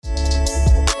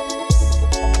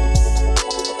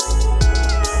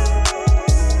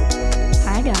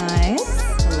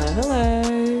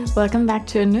Welcome back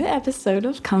to a new episode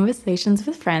of Conversations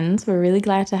with Friends. We're really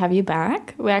glad to have you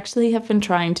back. We actually have been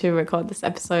trying to record this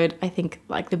episode, I think,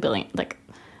 I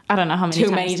don't know how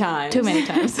many times. Too many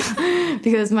times.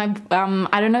 Because I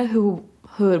don't know who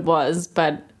it was,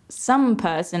 but some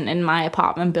person in my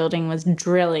apartment building was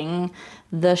drilling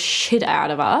the shit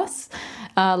out of us.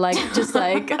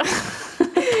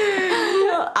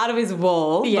 Out of his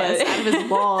wall. Yes, out of his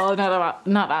wall, not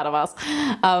out of us.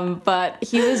 But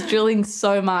he was drilling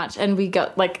so much, and we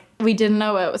didn't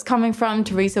know where it was coming from.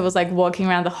 Theresa was walking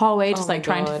around the hallway,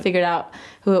 trying to figure out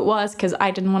who it was, because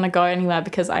I didn't want to go anywhere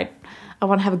because I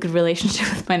want to have a good relationship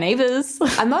with my neighbors.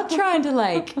 I'm not trying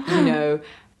to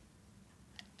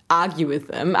argue with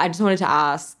them. I just wanted to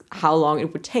ask how long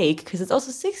it would take, because it's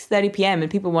also 6:30 p.m.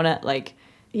 and people want to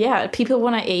Yeah, people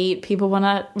want to eat. People want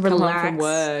to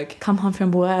relax. Come home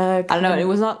from work. I don't know. It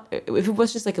was not. If it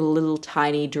was just a little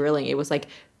tiny drilling, it was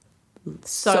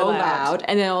so loud,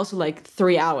 and then also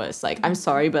 3 hours. I'm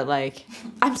sorry, but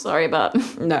I'm sorry, but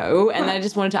no. And I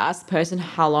just wanted to ask the person,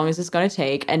 how long is this going to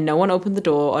take? And no one opened the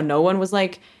door, or no one was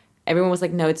everyone was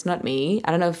no, it's not me.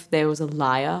 I don't know if there was a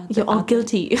liar. You're all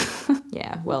guilty.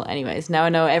 Yeah, well, anyways, now I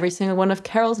know every single one of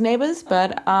Carol's neighbors,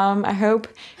 but I hope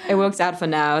it works out for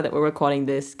now that we're recording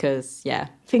this, because, yeah.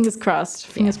 Fingers crossed.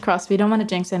 Fingers crossed. We don't want to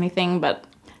jinx anything, but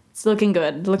it's looking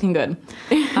good. But,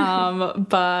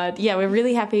 yeah, we're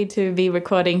really happy to be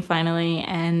recording finally,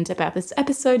 and about this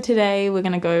episode today, we're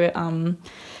going to go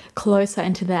closer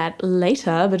into that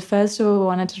later. But first, we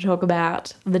wanted to talk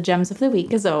about the gems of the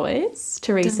week, as always.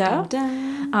 Theresa,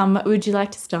 dun, dun, dun. Would you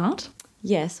like to start?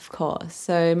 Yes, of course.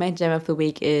 So my gem of the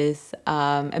week is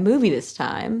a movie this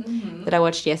time that I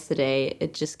watched yesterday.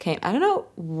 It just came, I don't know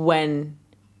when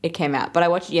it came out, but I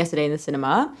watched it yesterday in the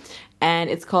cinema, and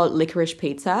it's called Liquorice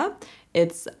Pizza.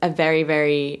 It's a very,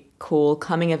 very cool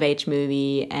coming-of-age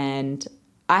movie, and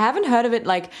I haven't heard of it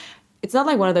it's not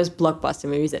one of those blockbuster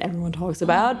movies that everyone talks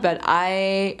about, but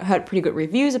I heard pretty good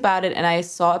reviews about it, and I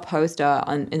saw a poster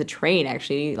in the train,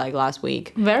 actually, last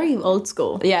week. Very old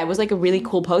school. Yeah, it was a really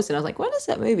cool poster, and I was like, what is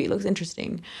that movie? It looks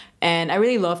interesting. And I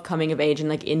really love coming of age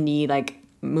and indie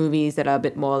movies that are a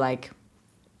bit more how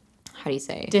do you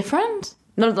say? Different?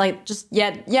 Not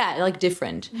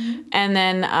different. Mm-hmm. And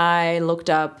then I looked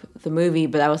up the movie,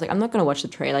 but I was I'm not gonna watch the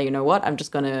trailer. You know what? I'm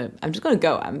just gonna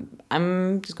go.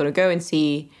 I'm just gonna go and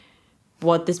see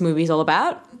what this movie is all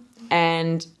about.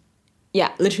 And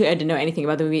yeah, literally I didn't know anything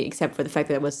about the movie except for the fact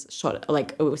that it was shot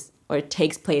it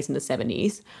takes place in the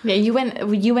 70s. Yeah, you went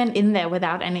in there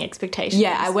without any expectations.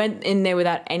 Yeah, I went in there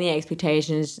without any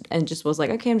expectations and just was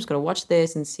okay, I'm just gonna watch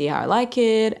this and see how I like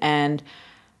it. And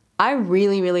I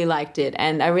really, really liked it,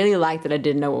 and I really liked that I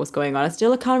didn't know what was going on. I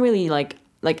still can't really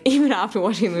even after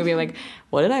watching the movie, I'm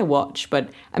what did I watch? But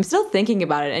I'm still thinking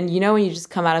about it. And when you just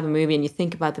come out of a movie and you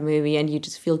think about the movie and you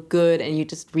just feel good and you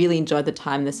just really enjoyed the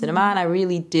time in the cinema. And I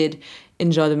really did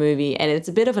enjoy the movie. And it's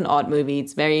a bit of an odd movie.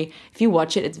 If you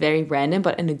watch it, it's very random,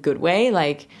 but in a good way.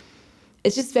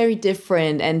 It's just very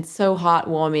different and so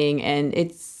heartwarming. And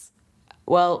it's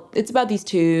about these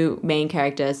two main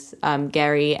characters,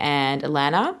 Gary and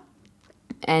Alana.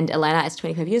 And Alana is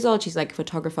 25 years old. She's a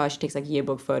photographer. She takes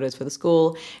yearbook photos for the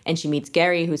school. And she meets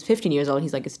Gary, who's 15 years old.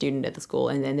 He's a student at the school.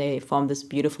 And then they form this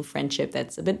beautiful friendship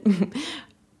that's a bit,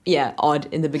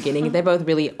 odd in the beginning. They're both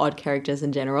really odd characters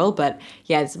in general. But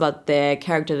yeah, it's about their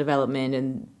character development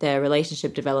and their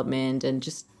relationship development and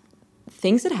just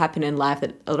things that happen in life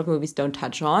that a lot of movies don't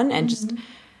touch on. And just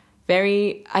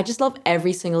I just love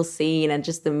every single scene and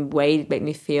just the way it made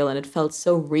me feel, and it felt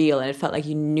so real, and it felt like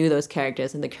you knew those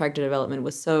characters, and the character development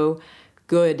was so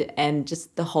good, and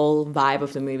just the whole vibe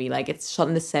of the movie. It's shot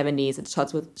in the 70s. It's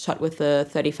shot with a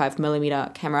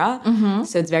 35mm camera,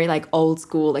 so it's very old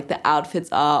school. The outfits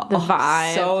are the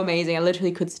vibe so amazing. I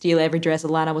literally could steal every dress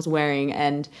Alana was wearing,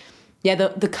 and yeah,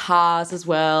 the cars as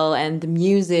well, and the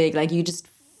music. You just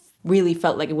really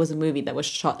felt like it was a movie that was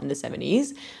shot in the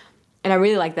 70s. And I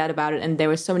really like that about it. And there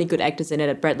were so many good actors in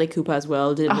it. Bradley Cooper as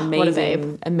well did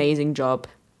an amazing job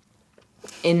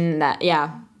in that. Yeah,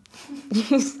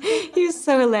 he was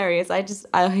so hilarious. I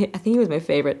think he was my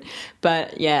favorite.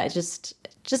 But yeah, just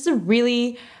a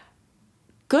really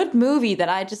good movie that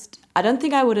I don't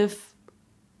think I would have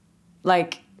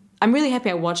I'm really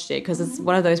happy I watched it, because it's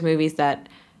one of those movies that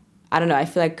I don't know. I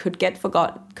feel could get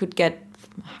how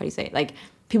do you say it?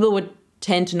 People would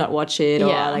tend to not watch it,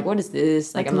 or what is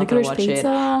this? I'm not gonna watch it.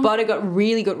 But it got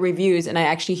really good reviews, and I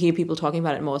actually hear people talking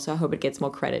about it more, so I hope it gets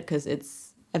more credit, because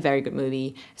it's a very good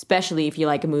movie, especially if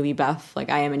you're a movie buff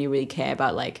like I am and you really care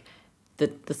about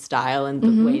the style and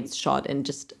the way it's shot and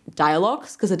just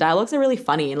dialogues, because the dialogues are really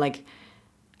funny. And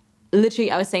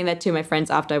literally I was saying that to my friends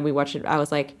after we watched it. I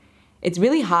was it's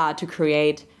really hard to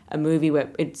create a movie where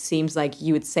it seems like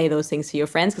you would say those things to your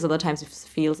friends, because other times it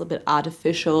feels a bit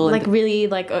artificial. Like really,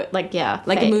 like yeah.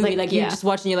 Like a movie, like you just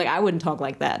watch and you're like, I wouldn't talk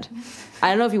like that. I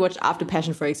don't know if you watched After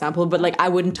Passion, for example, but like I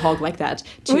wouldn't talk like that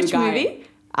to Which a guy. movie?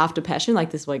 After Passion,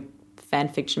 like this like fan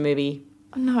fiction movie.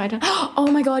 No, I don't. Oh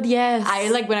my God, yes. I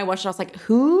like when I watched it, I was like,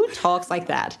 who talks like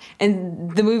that?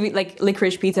 And the movie, like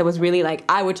Liquorice Pizza, was really like,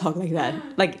 I would talk like that.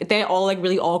 Like they're all like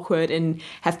really awkward and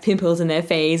have pimples in their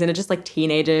face and are just like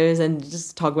teenagers and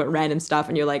just talk about random stuff.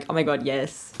 And you're like, oh my God,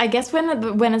 yes. I guess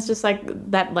when it's just like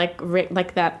that,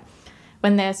 like that,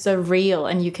 when they're so real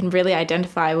and you can really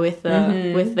identify with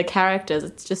the characters,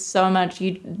 it's just so much.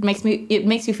 It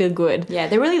makes you feel good. Yeah,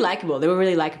 they're really likable. They were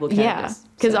really likable characters. Yeah,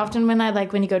 because often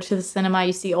when you go to the cinema,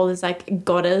 you see all these like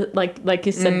goddess, like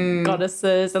you said,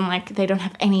 goddesses, and like they don't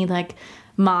have any like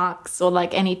marks or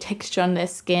like any texture on their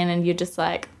skin, and you're just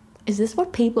like, is this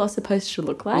what people are supposed to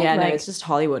look like? Yeah, like, no, it's just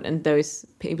Hollywood, and those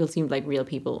people seemed like real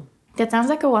people. That sounds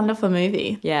like a wonderful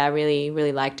movie. Yeah, I really,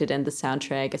 really liked it, and the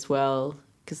soundtrack as well.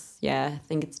 Because, yeah, I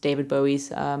think it's David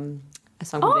Bowie's, a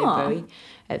song from David Bowie.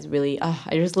 It's really,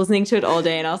 I was listening to it all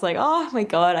day and I was like, oh my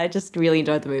God, I just really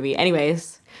enjoyed the movie.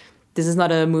 Anyways, this is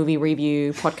not a movie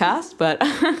review podcast, but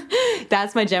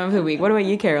that's my gem of the week. What about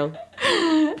you, Carol?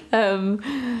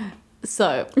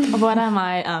 So, what are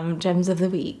my gems of the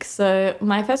week? So,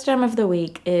 my first gem of the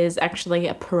week is actually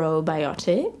a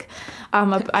probiotic.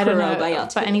 I don't know,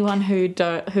 for anyone who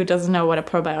doesn't know what a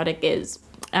probiotic is.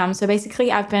 So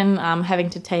basically, I've been having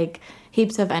to take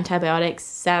heaps of antibiotics,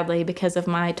 sadly, because of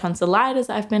my tonsillitis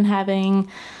I've been having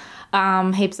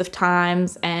heaps of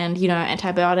times. And, you know,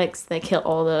 antibiotics, they kill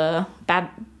all the bad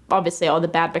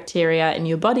bacteria in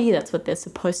your body. That's what they're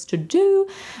supposed to do.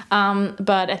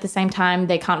 But at the same time,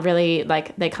 they can't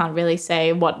really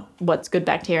say what's good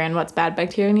bacteria and what's bad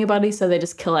bacteria in your body. So they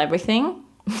just kill everything.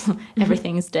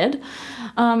 Everything is dead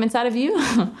inside of you.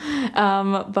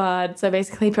 But so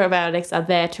basically probiotics are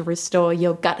there to restore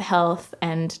your gut health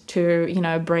and to, you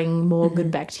know, bring more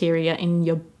good bacteria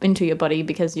into your body,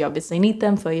 because you obviously need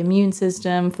them for your immune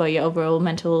system, for your overall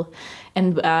mental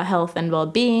and health and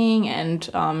well-being, and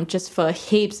just for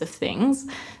heaps of things.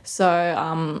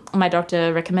 So my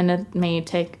doctor recommended me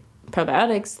take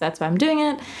probiotics. That's why I'm doing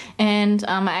it. And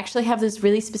I actually have this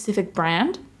really specific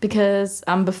brand, because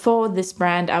before this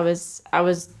brand I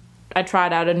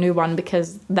tried out a new one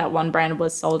because that one brand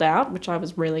was sold out, which I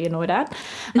was really annoyed at.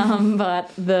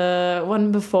 But the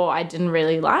one before I didn't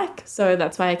really like, so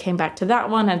that's why I came back to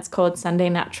that one. And it's called Sunday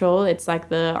Natural. It's like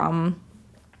the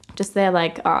just their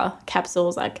like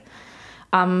capsules, like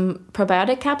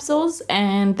probiotic capsules,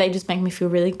 and they just make me feel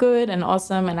really good and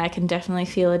awesome, and I can definitely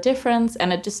feel a difference.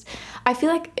 And I feel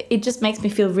like it just makes me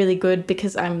feel really good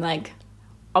because I'm like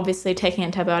obviously taking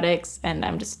antibiotics and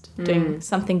I'm just doing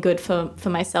something good for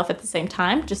myself at the same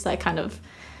time, just like kind of,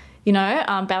 you know,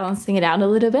 balancing it out a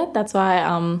little bit. That's why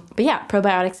but yeah,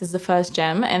 probiotics is the first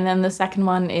gem. And then the second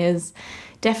one is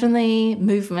definitely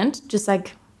movement, just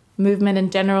like movement in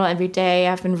general every day.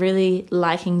 I've been really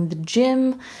liking the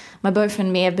gym. My boyfriend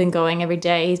and me have been going every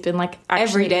day. He's been like...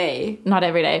 Every day? Not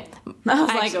every day. I was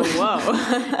like, whoa.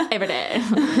 Every day.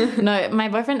 No, my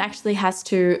boyfriend actually has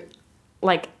to,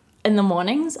 like, in the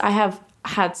mornings, I have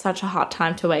had such a hard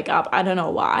time to wake up. I don't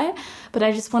know why, but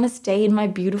I just want to stay in my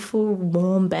beautiful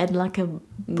warm bed like a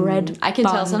bread I can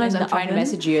bun tell sometimes in I'm the trying to oven.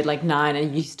 message you at like 9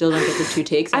 and you still don't get the 2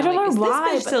 ticks. I don't know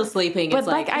why. This bitch still sleeping. But it's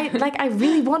like I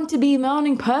really want to be a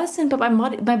morning person, but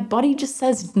my body just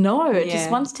says no. It just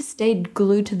wants to stay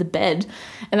glued to the bed,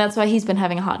 and that's why he's been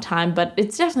having a hard time. But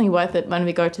it's definitely worth it when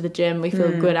we go to the gym. We feel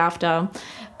good after.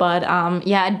 But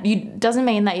yeah, it doesn't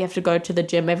mean that you have to go to the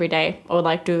gym every day or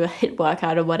like do a HIIT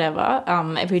workout or whatever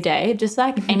every day. Just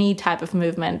like any type of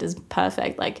movement is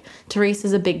perfect. Like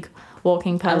Theresa's a big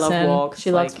walking person. I love walks.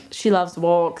 She loves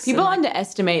walks. People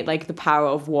underestimate like the power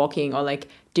of walking or like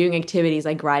doing activities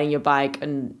like riding your bike,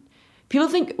 and people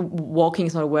think walking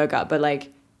is not a workout, but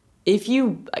like if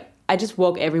you I just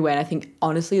walk everywhere, and I think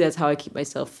honestly that's how I keep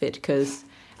myself fit, because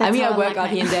I work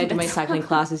out here and there, do my cycling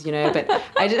classes, you know, but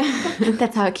I just...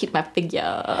 That's how I keep my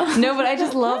figure. No, but I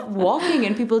just love walking,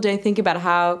 and people don't think about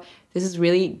how this is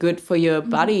really good for your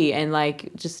body and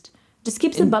like just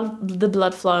keeps the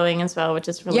blood flowing as well, which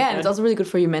is really good. And it's also really good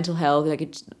for your mental health.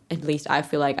 Like at least I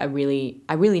feel like I really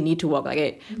need to walk.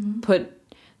 Like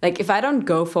if I don't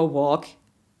go for a walk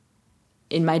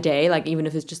in my day, like even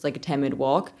if it's just like a 10-minute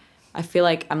walk, I feel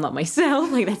like I'm not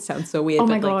myself. Like that sounds so weird. Oh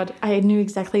my God, I knew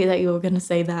exactly that you were going to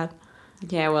say that.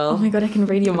 Yeah, well. Oh my God, I can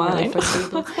read your mind.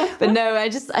 But no, I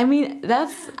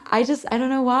don't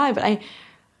know why, but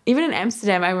even in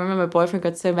Amsterdam, I remember my boyfriend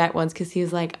got so mad once because he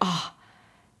was like, oh,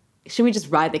 should we just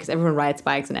ride there? Because everyone rides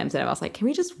bikes in Amsterdam. I was like, can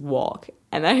we just walk?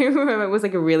 And I remember it was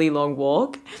like a really long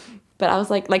walk. But I was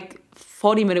like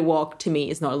 40-minute walk to me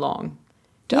is not long.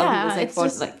 Yeah, it's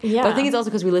just, But I think it's also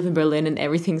because we live in Berlin and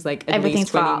everything's like at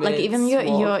everything's least 20 far. Like even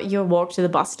your walk to the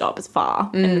bus stop is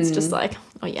far, and it's just like,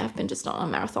 oh yeah, I've been just on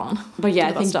a marathon. But yeah,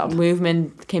 I think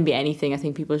movement can be anything. I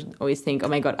think people always think, oh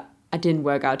my god, I didn't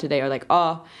work out today, or like,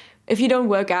 oh, if you don't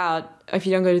work out, if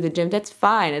you don't go to the gym, that's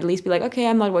fine. At least be like, okay,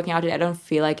 I'm not working out today. I don't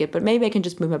feel like it, but maybe I can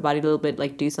just move my body a little bit,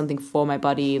 like do something for my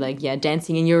body, like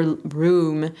dancing in your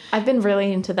room. I've been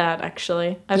really into that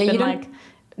actually. I've been like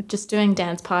just doing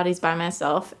dance parties by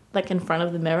myself, like in front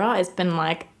of the mirror, has been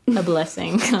like a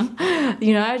blessing.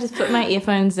 I just put my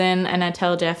earphones in and I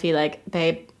tell Jeffy, like,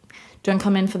 babe, don't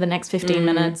come in for the next 15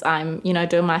 minutes. I'm,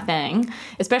 doing my thing.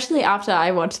 Especially after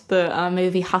I watched the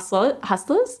movie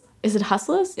Hustlers. Is it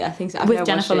Hustlers? Yeah, I think so. With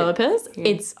Jennifer Lopez. Yeah.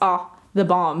 It's the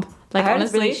bomb. Like,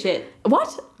 honestly, really shit.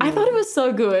 What? Yeah. I thought it was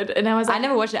so good, and I was like, I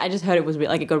never watched it. I just heard it was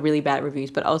it got really bad reviews,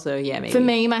 but also maybe for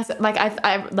me, myself, like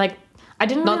I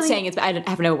didn't. Not saying it's. I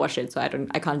have never watched it, so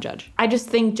I can't judge. I just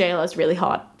think JLo's really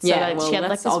hot. So she had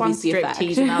like this one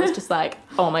striptease, and I was just like,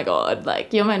 oh my god,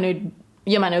 like you're my new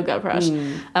girl crush.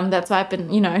 That's why I've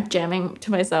been, jamming to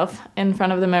myself in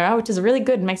front of the mirror, which is really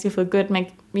good. Makes you feel good.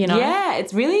 Yeah,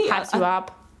 it's really hypes you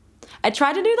up. I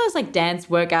try to do those like dance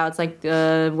workouts, like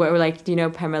where like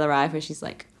Pamela Reif, where she's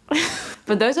like.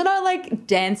 But those are not like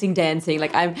dancing.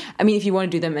 Like I mean, if you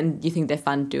want to do them and you think they're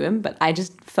fun, do them. But I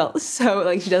just felt so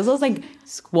like she does those like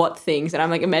squat things, and I'm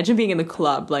like, imagine being in the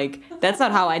club. Like that's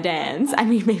not how I dance. I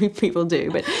mean, maybe people do,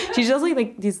 but she does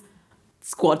like these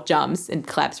squat jumps and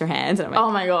claps her hands, and I'm like,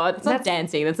 oh my god, that's not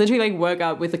dancing. That's literally like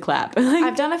workout with a clap.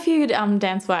 I've done a few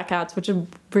dance workouts which are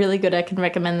really good. I can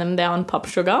recommend them. They're on Pop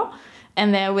Sugar.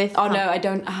 And they're with... Oh, no, I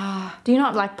don't... Do you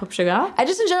not like Pop Sugar? I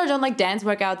just in general don't like dance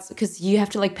workouts because you have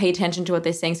to like pay attention to what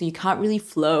they're saying, so you can't really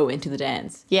flow into the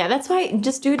dance. Yeah, that's why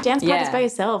just do dance parties by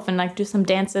yourself and like do some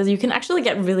dances. You can actually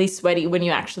get really sweaty when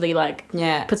you actually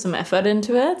put some effort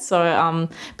into it. So,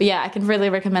 but yeah, I can really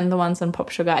recommend the ones on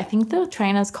Pop Sugar. I think the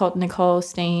trainer's called Nicole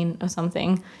Steen or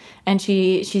something. And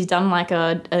she's done like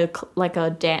a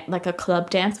club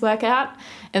dance workout,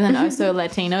 and then also a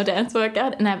Latino dance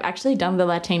workout. And I've actually done the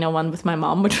Latino one with my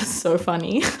mom, which was so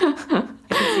funny. I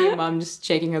can see your mom just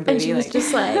shaking her booty. And she was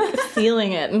just like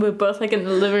feeling it, and we're both like in the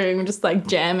living room just like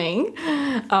jamming.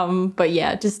 But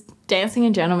yeah, just dancing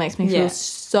in general makes me feel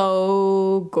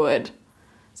so good.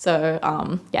 So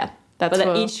yeah.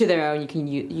 But each to their own. You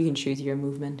can choose your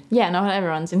movement. Yeah, not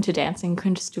everyone's into dancing. You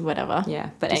can just do whatever. Yeah,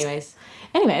 but anyways,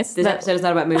 this episode is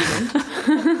not about movement.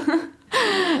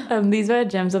 These were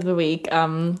gems of the week.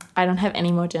 I don't have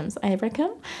any more gems, I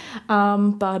reckon.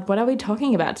 But what are we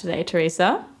talking about today,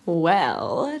 Theresa?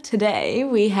 Well, today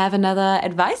we have another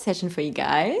advice session for you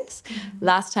guys.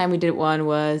 Last time we did one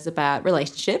was about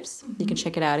relationships. You can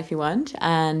check it out if you want.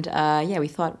 And we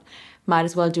thought might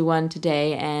as well do one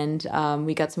today, and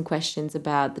we got some questions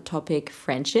about the topic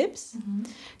friendships,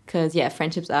 because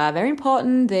friendships are very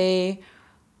important. They're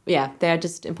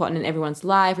just important in everyone's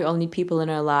life. We all need people in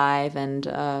our life, and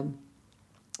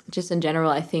just in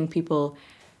general, I think people,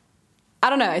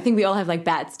 I don't know, I think we all have like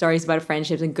bad stories about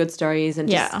friendships and good stories, and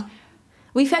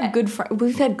we've had good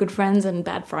friends and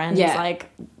bad friends. Like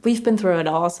we've been through it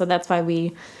all, so that's why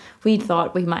we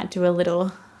thought we might do a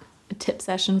little tip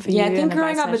session for you. Yeah, I think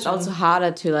growing up it's also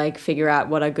harder to like figure out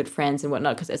what are good friends and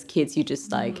whatnot, because as kids you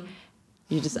just like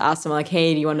you just ask someone like,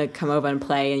 hey, do you want to come over and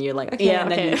play? And you're like, okay, and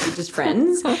then you're just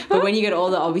friends. But when you get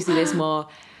older, obviously there's more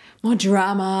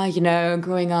drama,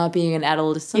 growing up, being an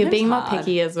adult is sometimes you're being hard. More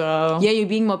picky as well. Yeah, you're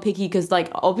being more picky because like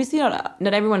obviously not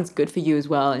everyone's good for you as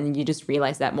well, and you just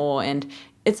realize that more, and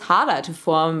it's harder to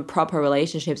form proper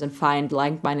relationships and find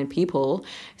like-minded people,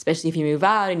 especially if you move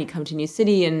out and you come to a new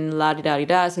city and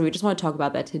la-di-da-di-da. So we just want to talk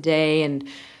about that today, and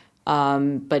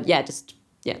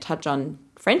touch on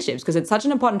friendships because it's such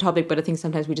an important topic, but I think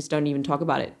sometimes we just don't even talk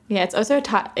about it. Yeah, it's also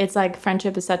it's like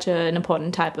friendship is such an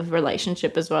important type of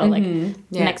relationship as well,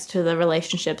 next to the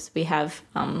relationships we have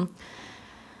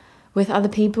with other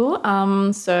people.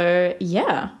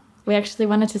 We actually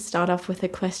wanted to start off with a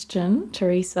question,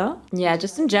 Theresa. Yeah,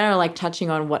 just in general, like touching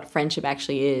on what friendship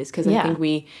actually is, because I think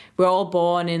we're all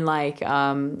born in like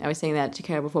I was saying that to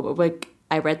Kara before, but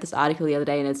I read this article the other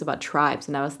day and it's about tribes,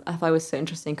 and I thought it was so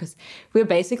interesting because we're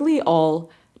basically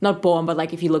all not born, but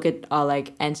like if you look at our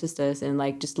like ancestors and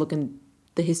like just look in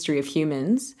the history of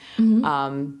humans,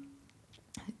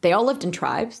 they all lived in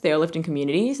tribes, they all lived in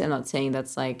communities. I'm not saying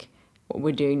that's like what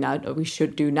we're doing now, or we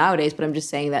should do nowadays, but I'm just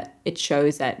saying that it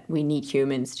shows that we need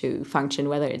humans to function,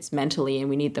 whether it's mentally, and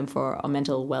we need them for our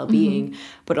mental well-being,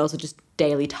 but also just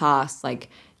daily tasks. Like,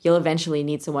 you'll eventually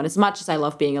need someone. As much as I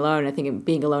love being alone, I think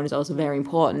being alone is also very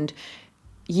important.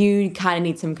 You kind of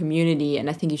need some community, and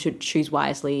I think you should choose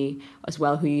wisely as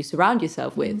well who you surround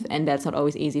yourself with. And that's not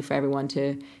always easy for everyone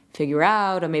to figure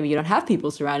out, or maybe you don't have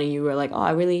people surrounding you who are like, oh,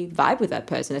 I really vibe with that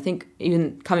person. I think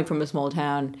even coming from a small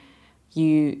town,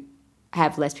 you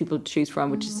have less people to choose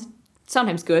from, which is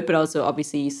sometimes good, but also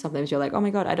obviously sometimes you're like, oh my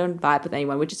God, I don't vibe with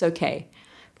anyone, which is okay.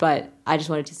 But I just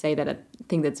wanted to say that I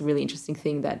think that's a really interesting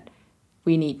thing, that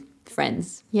we need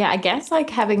friends. Yeah, I guess like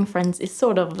having friends is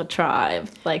sort of a tribe.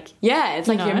 Like, yeah, it's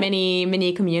like your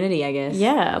mini community, I guess.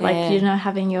 Yeah, like, you know,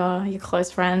 having your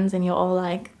close friends and you're all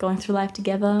like going through life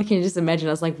together. I can just imagine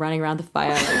us like running around the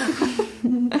fire like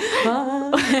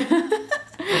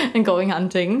and going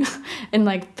hunting and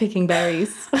like picking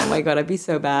berries. Oh my God, I'd be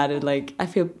so bad. And like, I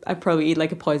feel I'd probably eat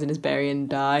like a poisonous berry and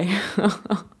die.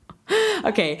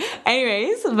 Okay,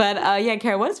 anyways, but yeah,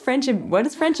 Kara, what does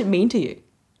friendship mean to you?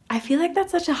 I feel like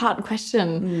that's such a hard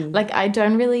question. Like, I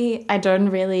don't really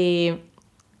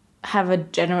have a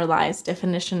generalized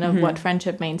definition of what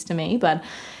friendship means to me, but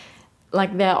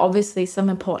like, there are obviously some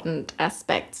important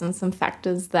aspects and some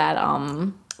factors that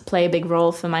play a big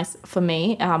role for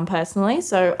me personally.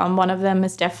 So one of them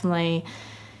is definitely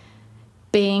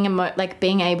being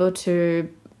able to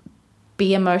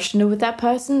be emotional with that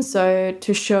person. So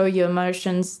to show your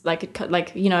emotions,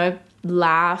 like you know,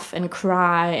 laugh and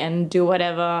cry and do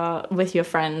whatever with your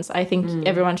friends. I think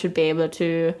everyone should be able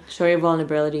to show your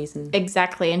vulnerabilities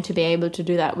and to be able to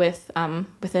do that with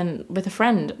a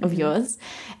friend of yours.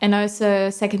 And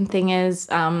also, second thing is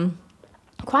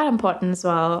quite important as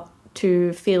well,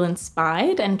 to feel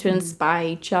inspired and to inspire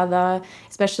each other,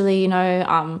 especially, you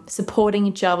know, supporting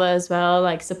each other as well,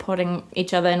 like supporting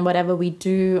each other in whatever we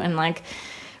do, and like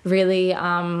really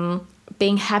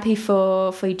being happy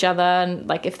for each other, and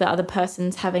like if the other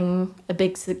person's having a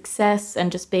big success,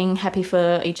 and just being happy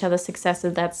for each other's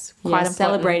successes, that's quite important.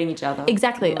 Celebrating each other.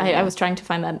 Exactly. I was trying to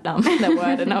find that that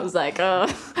word, and I was like, oh.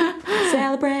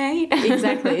 Celebrate.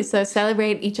 Exactly. So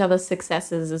celebrate each other's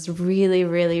successes is really,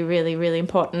 really, really, really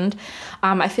important.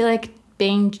 I feel like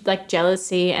being like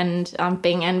jealousy and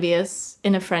being envious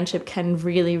in a friendship can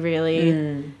really,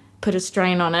 really put a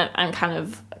strain on it, and kind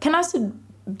of can also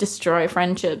destroy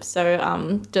friendships.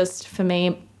 So just for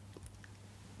me,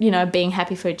 you know, being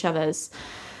happy for each other's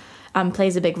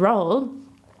plays a big role,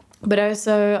 but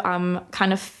also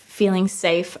kind of feeling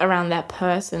safe around that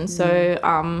person. So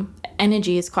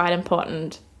energy is quite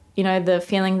important. You know, the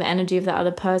energy of the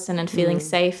other person, and feeling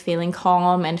safe, feeling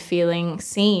calm, and feeling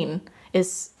seen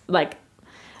is like,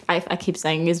 I keep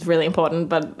saying is really important,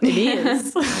 but it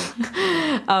is.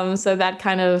 So that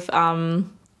kind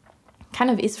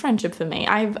of is friendship for me.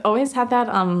 I've always had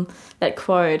that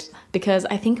quote, because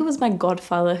I think it was my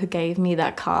godfather who gave me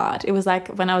that card. It was like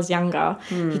when I was younger,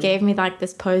 he gave me like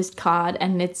this postcard,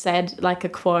 and it said like a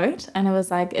quote, and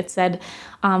it said,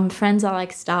 friends are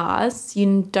like stars.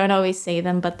 You don't always see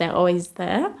them, but they're always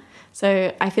there.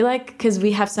 So I feel like, because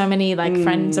we have so many like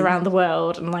friends around the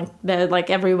world, and like they're like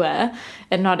everywhere,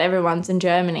 and not everyone's in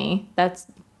Germany. That's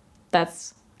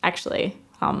actually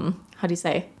how do you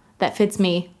say, that fits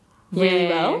me really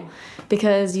well,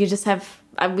 because you just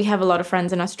we have a lot of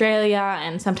friends in Australia,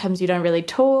 and sometimes you don't really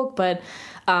talk, but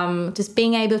just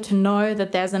being able to know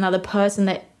that there's another person,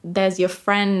 that there's your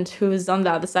friend who is on the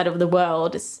other side of the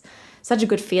world, is such a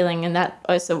good feeling. And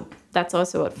that's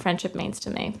also what friendship means to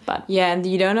me. But yeah, and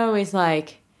you don't always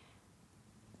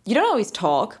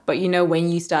talk, but you know,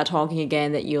 when you start talking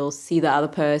again, that you'll see the other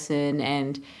person,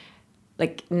 and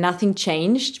like nothing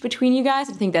changed between you guys.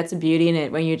 I think that's a beauty in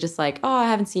it, when you're just like, oh, I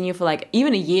haven't seen you for like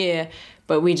even a year,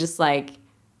 but we just like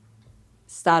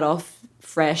start off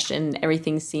fresh, and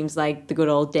everything seems like the good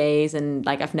old days, and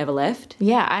like I've never left.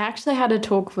 Yeah, I actually had a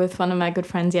talk with one of my good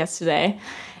friends yesterday,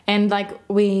 and like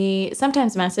we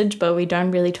sometimes message, but we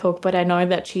don't really talk. But I know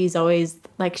that she's always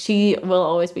like, she will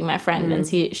always be my friend, and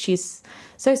she's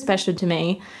so special to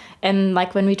me. And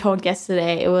like when we talked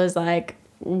yesterday, it was like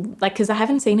because I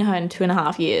haven't seen her in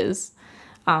 2.5 years,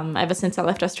 ever since I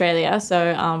left Australia.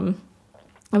 So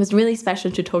it was really special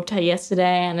to talk to her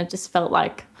yesterday, and it just felt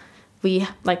like we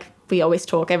always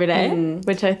talk every day,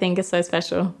 which I think is so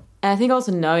special. And I think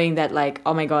also knowing that, like,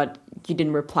 oh my God, you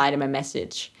didn't reply to my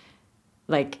message.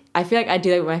 Like, I feel like I do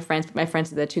that with my friends, but my friends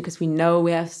do that too, because we know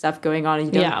we have stuff going on,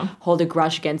 and you don't hold a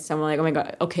grudge against someone. Like, oh my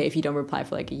God, okay, if you don't reply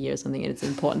for like a year or something, and it's an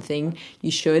important thing, you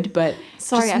should. But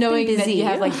sorry, just knowing that you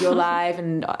have like your life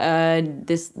and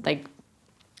this like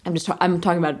I'm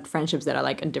talking about friendships that are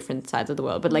like on different sides of the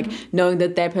world, but like knowing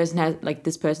that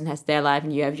this person has their life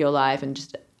and you have your life, and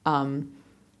just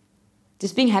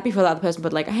being happy for the other person,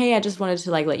 but like, hey, I just wanted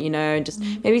to like let you know, and just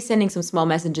maybe sending some small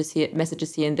messages here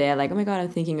and there, like, oh my God, I'm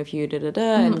thinking of you, da da da.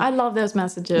 And I love those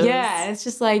messages. yeah, and it's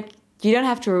just like, you don't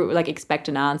have to like expect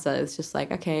an answer. It's just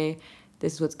like, okay,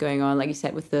 this is what's going on. Like you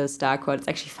said with the star quote, it's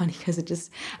actually funny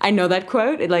because I know that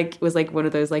quote. It was like one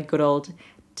of those like good old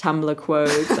Tumblr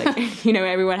quotes. Like, you know,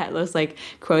 everyone had those like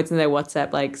quotes in their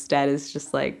WhatsApp like status,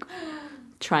 just like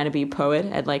trying to be a poet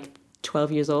at like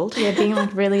 12 years old. Yeah, being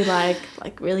like really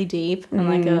really deep and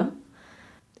like a.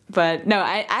 But no,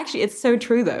 it's so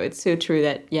true though. It's so true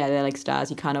that they're like stars.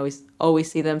 You can't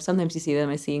always see them. Sometimes you see them.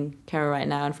 I'm seeing Kara right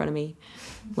now in front of me,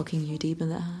 looking you deep in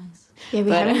the eyes. Yeah,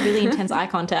 we're having really intense eye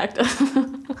contact.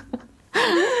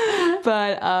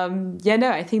 But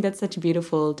I think that's such a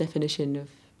beautiful definition of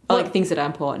like things that are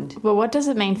important. Well, what does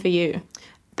it mean for you?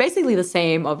 Basically the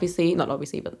same, obviously. Not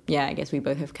obviously, but yeah, I guess we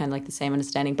both have kind of like the same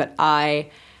understanding. But I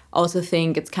also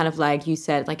think it's kind of like you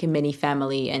said, like a mini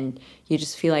family, and you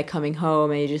just feel like coming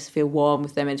home and you just feel warm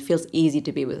with them, and it feels easy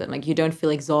to be with them. Like you don't feel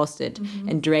exhausted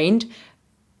and drained,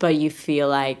 but you feel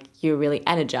like you're really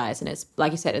energized, and it's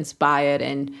like you said, inspired,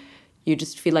 and you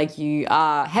just feel like you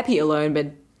are happy alone.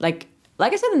 But like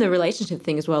I said in the relationship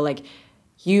thing as well, like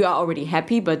you are already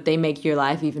happy, but they make your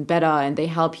life even better, and they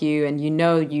help you, and you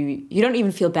know you don't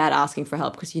even feel bad asking for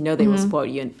help because you know they will support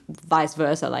you, and vice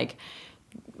versa. Like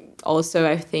also,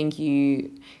 I think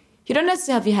you don't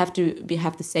necessarily have to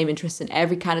have the same interests in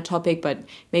every kind of topic, but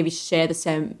maybe share the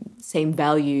same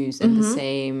values and the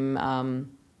same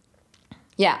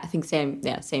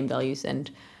same values, and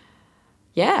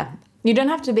yeah. You don't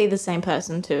have to be the same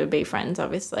person to be friends,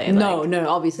 obviously. Like, no,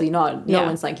 obviously not. No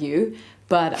one's like you.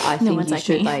 But I think you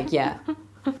should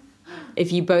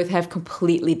if you both have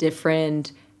completely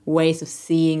different ways of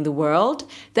seeing the world,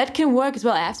 that can work as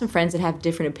well. I have some friends that have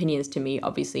different opinions to me,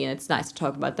 obviously, and it's nice to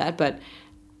talk about that. But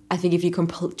I think if you're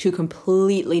two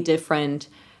completely different,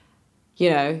 you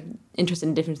know, interested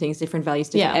in different things, different values,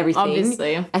 different everything.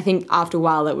 Obviously. I think after a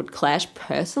while that would clash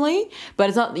personally. But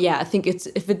it's not, I think it's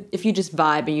if you just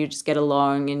vibe and you just get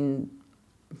along and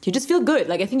you just feel good.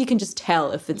 Like I think you can just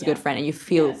tell if it's a good friend, and you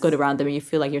feel good around them, and you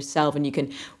feel like yourself, and you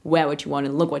can wear what you want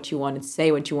and look what you want and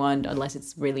say what you want, unless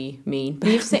it's really mean.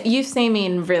 You've seen me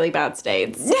in really bad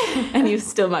states, and you're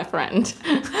still my friend.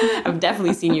 I've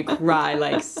definitely seen you cry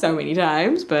like so many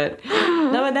times, but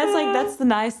no, but that's the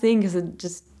nice thing, because it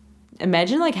just.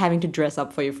 Imagine like having to dress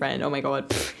up for your friend. Oh my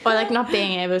God. Or like not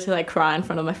being able to like cry in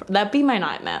front of my friend. That'd be my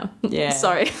nightmare. Yeah.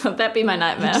 Sorry. That'd be my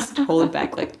nightmare. Just hold it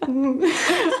back like. And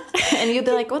you'd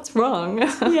be like, what's wrong?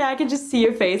 Yeah, I can just see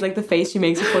your face. Like the face she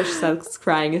makes before she starts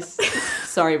crying is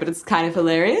sorry, but it's kind of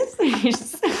hilarious.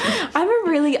 I'm a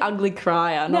really ugly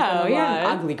crier. No, you're an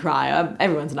ugly crier.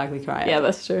 Everyone's an ugly crier. Yeah,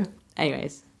 that's true.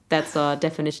 Anyways, that's our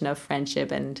definition of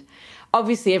friendship, and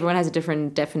obviously everyone has a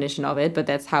different definition of it, but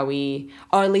that's how or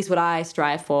at least what I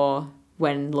strive for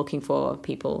when looking for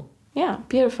people. Yeah,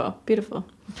 beautiful. Beautiful.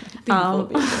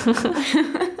 The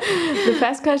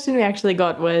first question we actually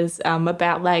got was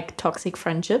about like toxic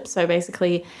friendships. So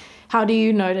basically, how do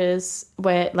you notice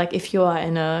where, like, if you are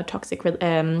in a toxic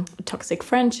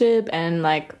friendship, and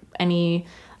like any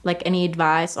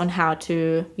advice on how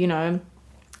to, you know,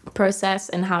 process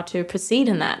and how to proceed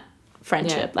in that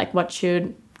friendship? Yeah. Like, what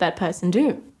should that person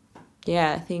do?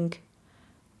 Yeah, I think,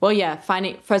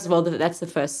 finding, first of all, that's the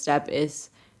first step, is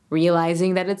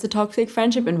realizing that it's a toxic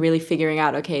friendship and really figuring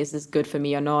out, okay, is this good for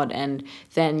me or not? And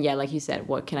then, like you said,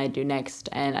 what can I do next?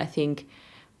 And I think,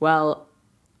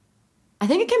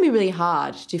 it can be really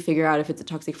hard to figure out if it's a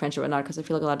toxic friendship or not, because I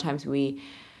feel like a lot of times we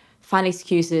find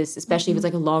excuses, especially if it's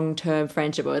like a long-term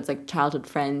friendship or it's like childhood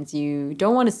friends. You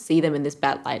don't want to see them in this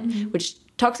bad light, which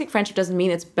toxic friendship doesn't mean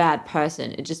it's a bad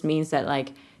person. It just means that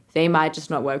like they might just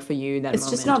not work for you in that moment.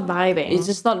 It's just not vibing. It's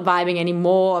just not vibing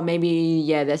anymore. Or maybe,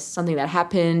 there's something that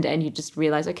happened and you just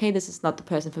realize, okay, this is not the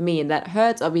person for me. And that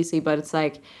hurts, obviously, but it's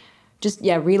like just,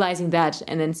 realizing that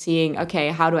and then seeing,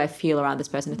 okay, how do I feel around this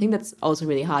person? I think that's also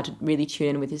really hard to really tune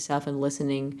in with yourself and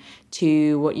listening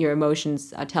to what your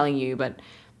emotions are telling you. But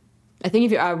I think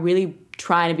if you are really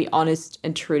trying to be honest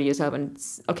and true to yourself and,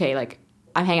 okay, like,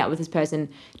 I'm hanging out with this person,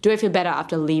 do I feel better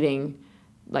after leaving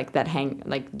like that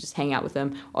just hang out with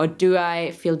them, or do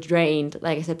I feel drained?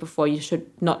 Like I said before, you should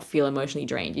not feel emotionally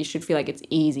drained. You should feel like it's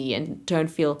easy, and don't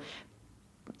feel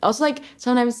also like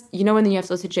sometimes, you know, when you have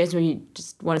those situations where you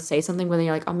just want to say something, whether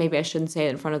you're like, oh, maybe I shouldn't say it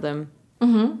in front of them,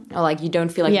 or like you don't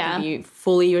feel like you can be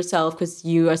fully yourself because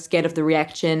you are scared of the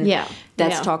reaction.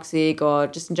 That's toxic, or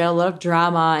just in general a lot of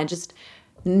drama and just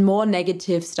more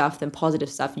negative stuff than positive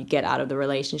stuff you get out of the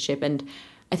relationship. And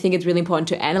I think it's really important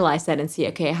to analyze that and see,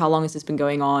 okay, how long has this been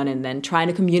going on? And then trying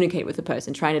to communicate with the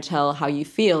person, trying to tell how you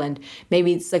feel. And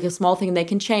maybe it's like a small thing they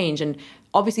can change. And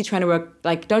obviously trying to work,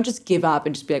 like, don't just give up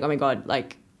and just be like, oh my God,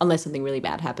 like, unless something really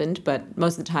bad happened. But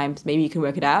most of the times, maybe you can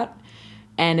work it out.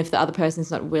 And if the other person's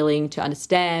not willing to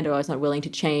understand or is not willing to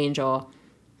change, or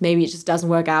maybe it just doesn't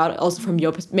work out, also from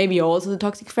your perspective, maybe you're also the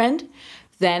toxic friend,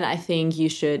 then I think you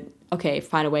should,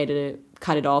 find a way to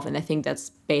cut it off. And I think that's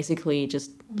basically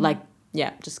just like,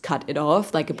 just cut it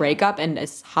off, like a breakup. And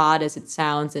as hard as it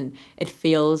sounds and it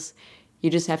feels, you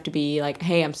just have to be like,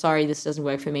 hey, I'm sorry, this doesn't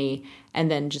work for me.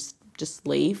 And then just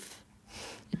leave.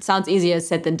 It sounds easier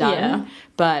said than done,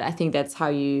 but I think that's how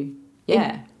you...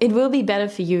 It will be better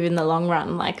for you in the long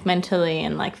run, like mentally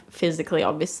and like physically,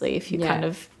 obviously, if you kind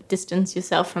of distance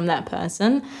yourself from that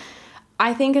person.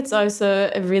 I think it's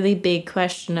also a really big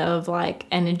question of like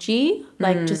energy,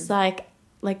 like just like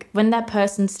when that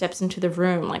person steps into the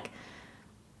room, like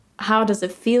how does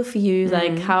it feel for you?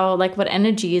 Like how, like what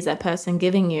energy is that person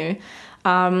giving you?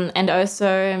 And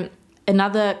also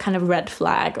another kind of red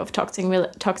flag of toxic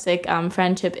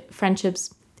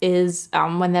friendships is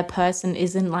when that person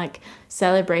isn't like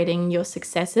celebrating your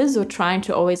successes or trying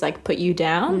to always like put you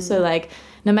down. So like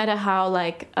no matter how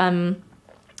like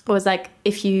or it's like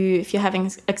if you're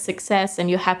having a success and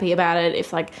you're happy about it,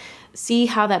 if like see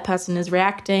how that person is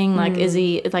reacting, like is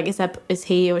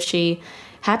he or she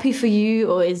happy for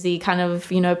you, or is he kind of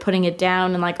putting it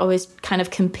down and like always kind of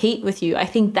compete with you? I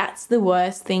think that's the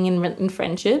worst thing in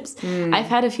friendships. I've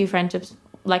had a few friendships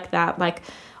like that, like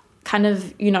kind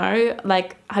of,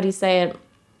 like, how do you say it?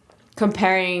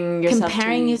 Comparing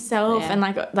yourself and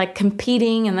like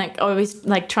competing and like always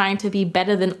like trying to be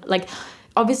better than, like,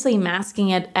 obviously masking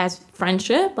it as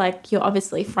friendship, like you're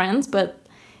obviously friends, but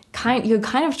you're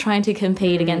kind of trying to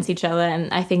compete against each other.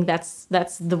 And I think that's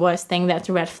the worst thing. That's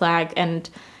a red flag, and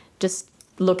just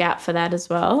look out for that as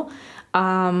well.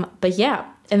 But yeah,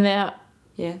 and there...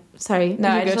 Yeah. Sorry. No,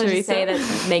 I just wanted to say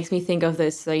that makes me think of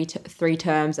those three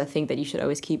terms I think that you should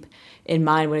always keep in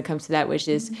mind when it comes to that, which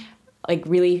is like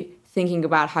really thinking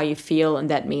about how you feel.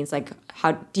 And that means like,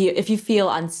 if you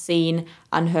feel unseen,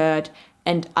 unheard,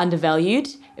 and undervalued,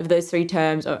 if those three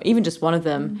terms, or even just one of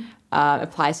them,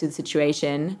 applies to the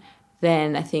situation,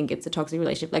 then I think it's a toxic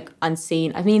relationship. Like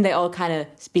unseen, I mean, they all kind of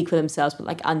speak for themselves, but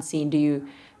like unseen, do you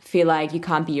feel like you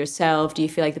can't be yourself? Do you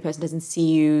feel like the person doesn't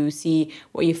see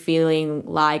what you're feeling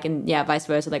like? And vice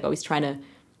versa, like always trying to,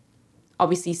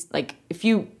 obviously, like if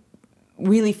you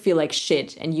really feel like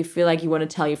shit and you feel like you want to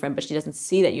tell your friend, but she doesn't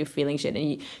see that you're feeling shit,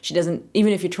 and she doesn't,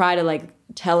 even if you try to like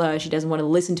tell her, she doesn't want to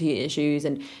listen to your issues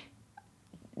and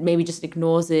maybe just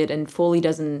ignores it and fully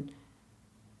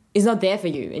is not there for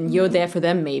you, and you're there for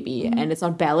them maybe, and it's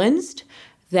not balanced,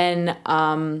 then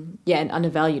and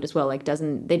undervalued as well. Like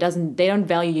they don't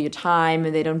value your time,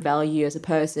 and they don't value you as a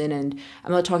person. And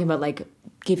I'm not talking about like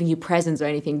giving you presents or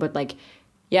anything, but like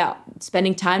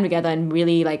spending time together and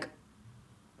really like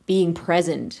being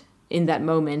present in that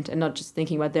moment and not just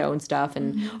thinking about their own stuff.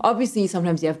 And obviously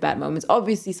sometimes you have bad moments.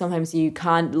 Obviously sometimes you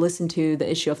can't listen to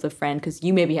the issue of the friend because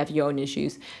you maybe have your own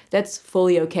issues. That's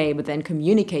fully okay, but then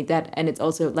communicate that. And it's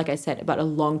also, like I said, about a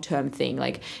long-term thing.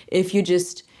 Like if you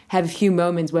just have a few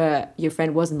moments where your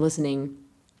friend wasn't listening,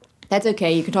 that's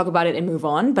okay. You can talk about it and move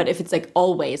on. But if it's like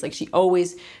always, like she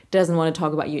always doesn't want to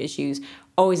talk about your issues,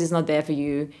 always is not there for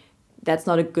you, that's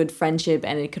not a good friendship,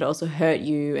 and it could also hurt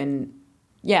you. And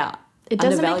it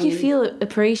doesn't make you feel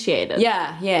appreciated.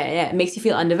 Yeah. It makes you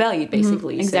feel undervalued,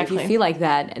 basically. Exactly. So if you feel like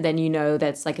that, then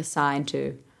that's like a sign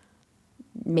to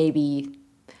maybe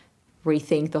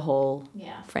rethink the whole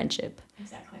friendship.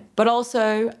 Exactly. But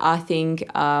also, I think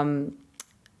not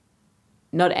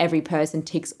every person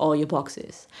ticks all your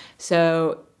boxes.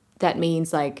 So that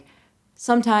means like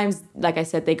sometimes, like I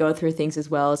said, they go through things as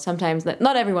well. Sometimes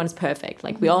not everyone's perfect.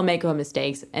 Like we all make our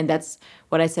mistakes, and that's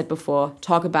what I said before.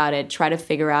 Talk about it. Try to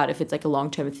figure out if it's like a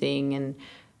long-term thing,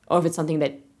 or if it's something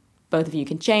that both of you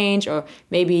can change, or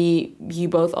maybe you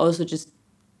both also just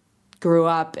grew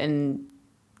up and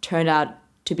turned out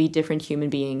to be different human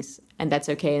beings, and that's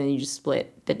okay. And then you just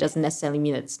split. That doesn't necessarily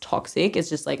mean it's toxic. It's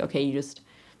just like, okay, you just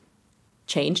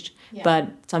changed. But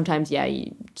sometimes,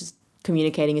 you just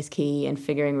communicating is key, and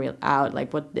figuring out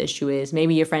like what the issue is.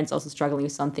 Maybe your friend's also struggling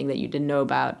with something that you didn't know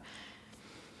about.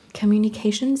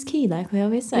 Communication is key, like we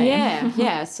always say.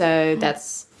 Yeah. So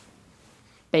that's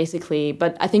basically,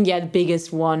 but I think, the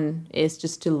biggest one is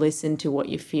just to listen to what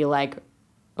you feel like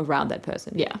around that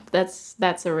person. Yeah, that's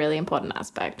a really important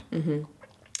aspect.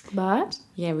 But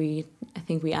I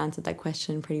think we answered that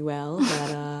question pretty well.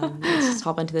 But let's just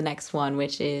hop on to the next one,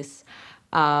 which is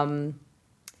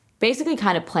basically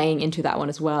kind of playing into that one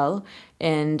as well.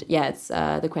 And yeah, it's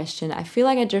the question, I feel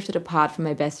like I drifted apart from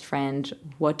my best friend.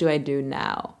 What do I do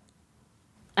now?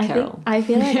 I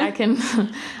feel like I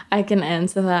can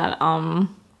answer that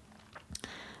from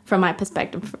my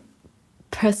perspective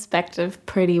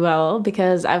pretty well,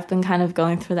 because I've been kind of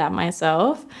going through that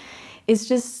myself. It's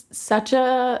just such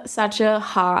a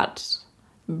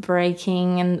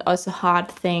heart-breaking and also hard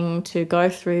thing to go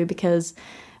through, because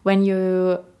when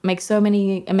you make so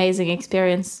many amazing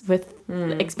experiences with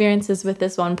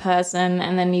this one person,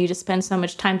 and then you just spend so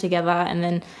much time together, and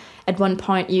then at one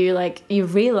point you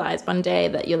realize one day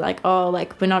that you're like, oh,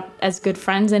 like we're not as good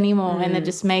friends anymore, and it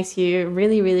just makes you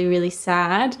really, really, really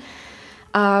sad.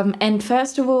 And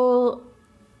first of all,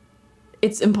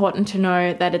 it's important to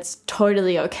know that it's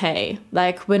totally okay.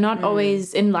 Like, we're not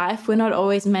always in life, we're not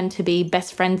always meant to be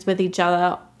best friends with each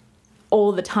other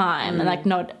all the time, and like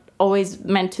not always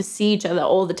meant to see each other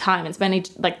all the time and spend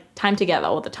time together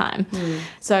all the time.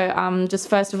 So just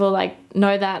first of all, like,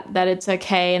 know that it's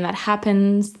okay, and that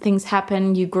happens. Things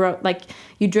happen. You grow, like,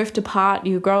 you drift apart,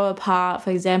 you grow apart. For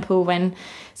example, when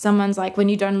someone's like, when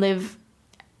you don't live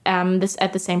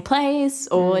at the same place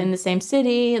or in the same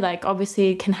city, like,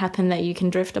 obviously it can happen that you can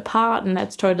drift apart, and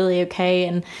that's totally okay.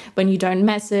 And when you don't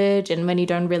message and when you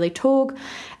don't really talk,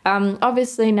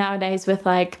 obviously nowadays with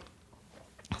like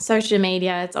social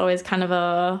media, it's always kind of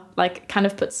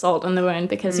puts salt in the wound,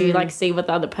 because you like see what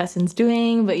the other person's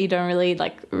doing, but you don't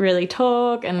really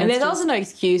talk. And there's also no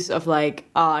excuse of like,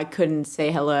 oh, I couldn't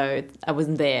say hello, I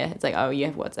wasn't there. It's like, oh, you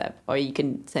have WhatsApp, or you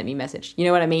can send me a message. You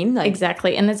know what I mean? Like,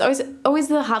 exactly. And there's always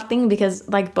the hard thing, because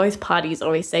like both parties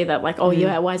always say that, like, oh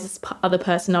yeah, why is this other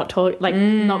person not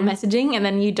not messaging? And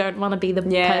then you don't want to be the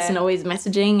person always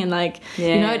messaging, and like,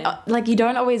 you know, like, you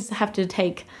don't always have to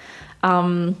take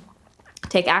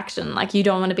action. Like, you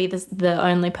don't want to be the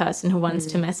only person who wants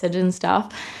to message and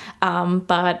stuff.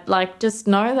 But like, just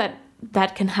know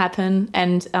that can happen.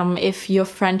 And if your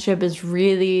friendship is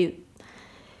really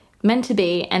meant to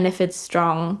be, and if it's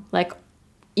strong, like,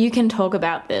 you can talk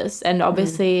about this. And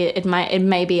obviously it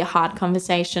may be a hard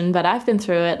conversation, but I've been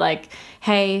through it. Like,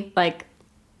 hey, like,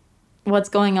 what's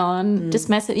going on? Just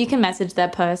message. You can message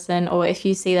that person, or if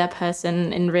you see that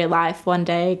person in real life one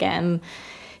day again,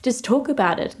 just talk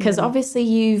about it, because obviously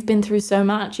you've been through so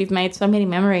much, you've made so many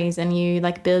memories, and you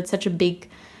like build such a big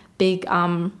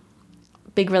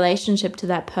relationship to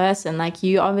that person. Like,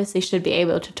 you obviously should be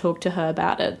able to talk to her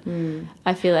about it.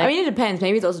 I feel like, I mean, it depends.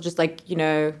 Maybe it's also just like, you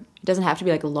know, it doesn't have to be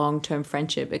like a long-term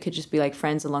friendship. It could just be like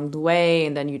friends along the way,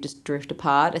 and then you just drift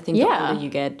apart. I think the older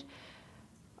you get,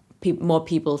 more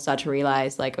people start to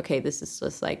realize, like, okay, this is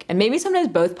just like, and maybe sometimes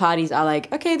both parties are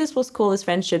like, okay, this was cool, this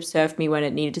friendship served me when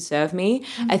it needed to serve me.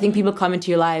 I think people come into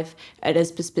your life at a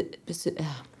specific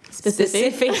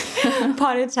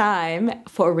part of time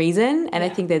for a reason, and I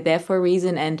think they're there for a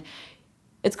reason, and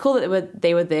it's cool that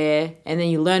they were there, and then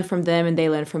you learn from them and they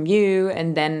learn from you,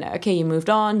 and then, okay, you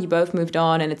moved on, you both moved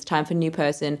on, and it's time for a new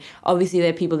person. Obviously there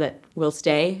are people that will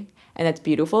stay, and that's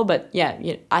beautiful, but yeah,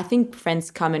 you know, I think friends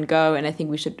come and go, and I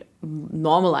think we should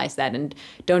normalize that and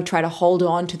don't try to hold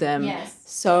on to them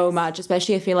so much.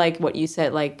 Especially, I feel like what you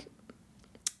said, like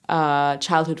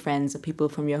childhood friends or people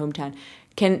from your hometown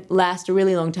can last a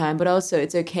really long time, but also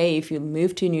it's okay if you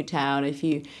move to a new town, if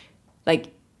you, like,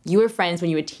 you were friends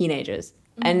when you were teenagers,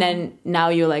 and then now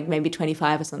you're like maybe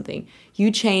 25 or something.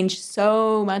 You changed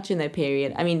so much in that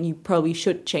period. I mean, you probably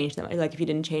should change them. Like, if you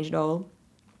didn't change at all,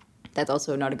 that's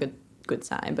also not a good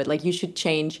sign. But like, you should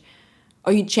change,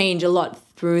 or you change a lot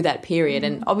through that period.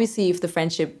 And obviously, if the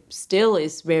friendship still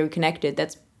is very connected,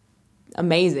 that's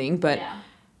amazing. But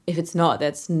if it's not,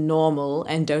 that's normal.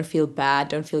 And don't feel bad.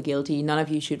 Don't feel guilty. None of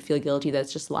you should feel guilty.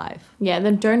 That's just life. Yeah,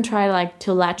 then don't try like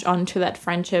to latch onto that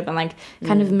friendship and like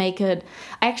kind of make it.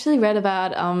 I actually read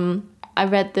about. I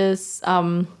read this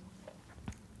like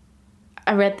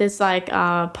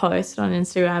post on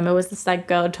Instagram. It was this like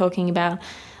girl talking about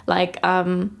like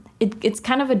it's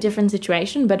kind of a different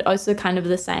situation, but also kind of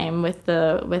the same with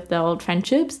the old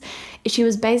friendships. She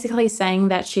was basically saying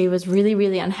that she was really,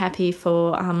 really unhappy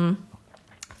for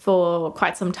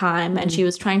quite some time, and she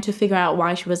was trying to figure out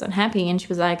why she was unhappy, and she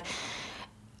was like,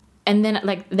 and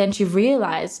then she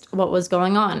realized what was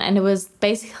going on, and it was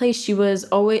basically she was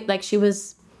always like, she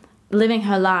was living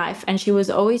her life, and she was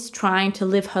always trying to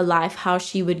live her life how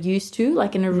she would used to,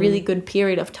 like in a really good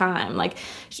period of time, like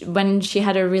when she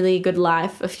had a really good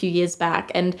life a few years back,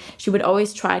 and she would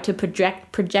always try to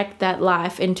project that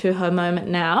life into her moment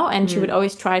now, and she would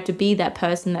always try to be that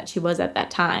person that she was at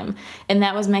that time, and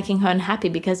that was making her unhappy,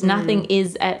 because nothing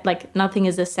is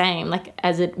the same like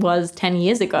as it was 10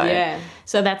 years ago.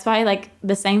 So that's why, like,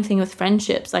 the same thing with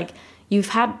friendships, like, you've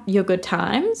had your good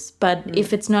times, but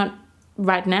if it's not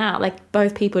right now, like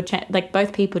both people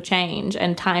change,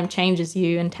 and time changes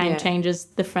you, and time changes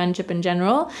the friendship in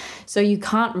general. So you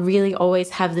can't really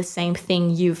always have the same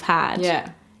thing you've had.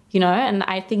 Yeah. You know, and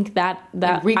I think that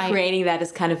recreating that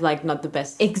is kind of like not the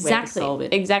best way to solve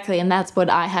it. Exactly. And that's what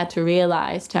I had to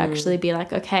realize, to actually be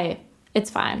like, okay, it's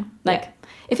fine. Like,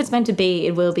 if it's meant to be,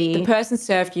 it will be. The person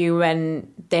served you when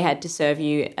they had to serve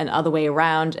you, and other way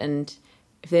around. And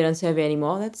if they don't serve you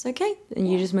anymore, that's okay.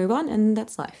 And you just move on, and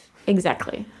that's life.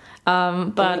 Exactly.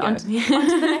 But on to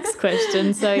the next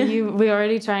question. So we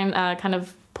already kind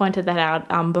of pointed that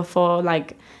out before.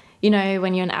 Like, you know,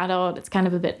 when you're an adult, it's kind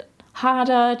of a bit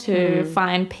harder to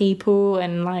find people,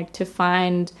 and like to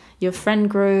find your friend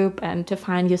group, and to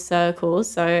find your circle.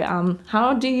 So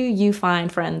how do you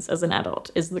find friends as an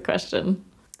adult is the question.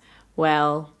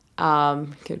 Well,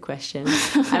 good question.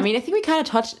 I mean, I think we kind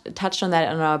of touched on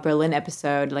that on our Berlin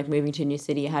episode, like moving to a new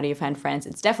city, how do you find friends?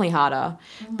 It's definitely harder.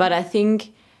 But I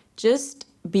think just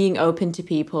being open to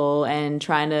people and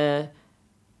just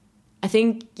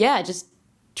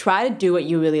try to do what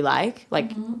you really like.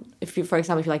 Like, if you, for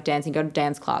example, if you like dancing, go to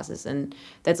dance classes. And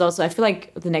that's also, I feel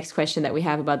like the next question that we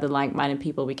have about the like-minded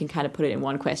people, we can kind of put it in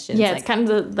one question. Yeah, it's kind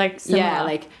of like similar. Yeah,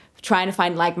 like trying to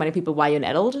find like-minded people while you're an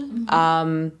adult.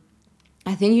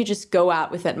 I think you just go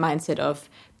out with that mindset of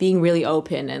being really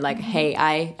open and like, hey,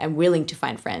 I am willing to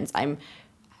find friends.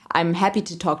 I'm happy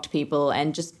to talk to people,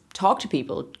 and just talk to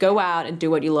people. Go out and do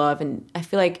what you love. And I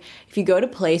feel like if you go to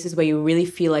places where you really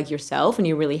feel like yourself and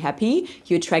you're really happy,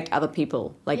 you attract other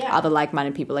people, like other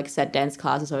like-minded people, like said dance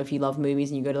classes, or if you love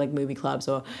movies and you go to like movie clubs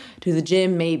or to the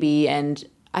gym maybe. And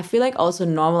I feel like also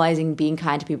normalizing being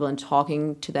kind to people and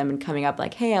talking to them and coming up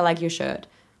like, hey, I like your shirt.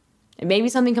 And maybe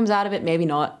something comes out of it, maybe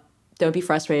not. Don't be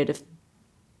frustrated if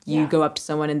you go up to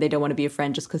someone and they don't want to be a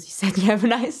friend just because you said you have a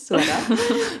nice sweater.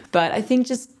 But I think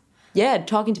just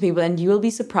talking to people, and you will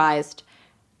be surprised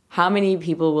how many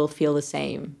people will feel the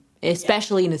same.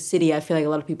 Especially in a city, I feel like a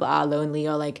lot of people are lonely,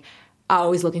 or like are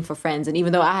always looking for friends. And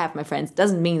even though I have my friends, it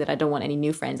doesn't mean that I don't want any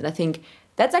new friends. And I think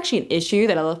that's actually an issue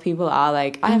that a lot of people are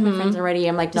like, I have my friends already.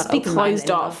 I'm like, just be closed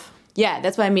off. Yeah,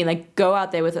 that's what I mean. Like, go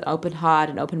out there with an open heart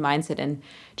and open mindset, and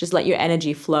just let your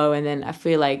energy flow. And then I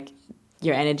feel like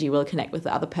your energy will connect with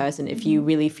the other person if you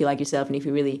really feel like yourself, and if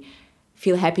you really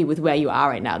feel happy with where you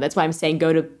are right now. That's why I'm saying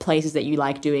go to places that you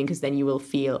like doing, because then you will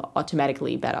feel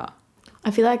automatically better. I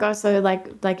feel like also,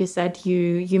 like you said,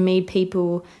 you meet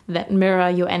people that mirror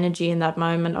your energy in that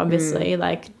moment, obviously,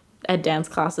 like at dance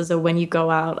classes or when you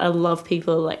go out. I love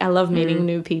people. Like, I love meeting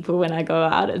new people when I go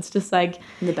out. It's just like...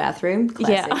 In the bathroom?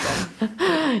 Classic.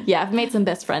 Yeah, I've made some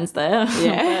best friends there.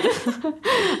 Yeah.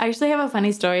 I actually have a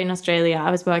funny story in Australia. I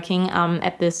was working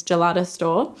at this gelato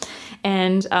store,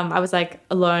 and I was like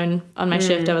alone on my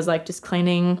shift. I was like just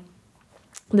cleaning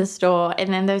the store,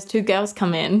 and then those two girls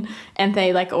come in and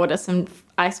they like order some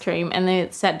ice cream, and they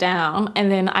sat down,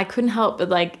 and then I couldn't help but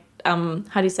like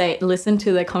listen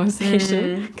to their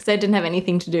conversation, because I didn't have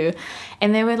anything to do.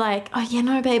 And they were like, oh yeah,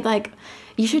 no babe, like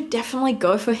you should definitely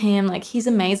go for him, like he's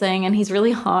amazing and he's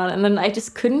really hot. And then I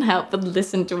just couldn't help but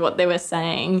listen to what they were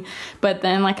saying. But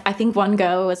then like I think one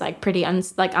girl was like pretty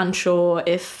unsure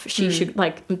if she should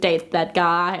like date that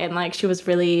guy, and like she was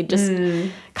really just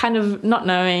kind of not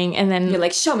knowing. And then you're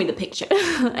like, show me the picture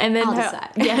and then her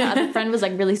other friend was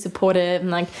like really supportive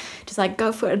and like just like,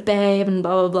 go for it babe, and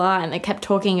blah blah blah. And they kept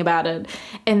talking about it,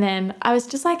 and then I was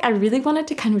just like, I really wanted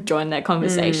to kind of join that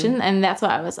conversation. And that's why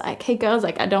I was like, hey girls,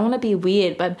 like I don't want to be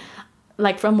weird, but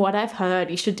like from what I've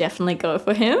heard, you should definitely go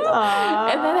for him.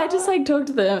 Aww. And then I just like talked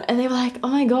to them, and they were like, oh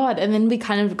my god. And then we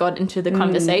kind of got into the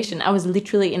conversation. I was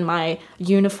literally in my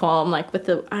uniform, like with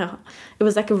it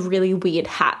was like a really weird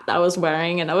hat I was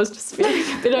wearing, and I was just feeling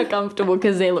a bit uncomfortable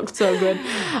because they looked so good.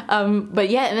 But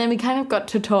yeah, and then we kind of got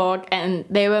to talk, and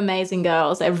they were amazing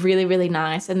girls. They're really, really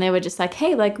nice. And they were just like,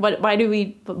 hey, like why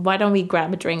don't we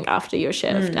grab a drink after your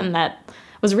shift? And that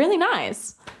was really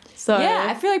nice. So yeah,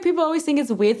 I feel like people always think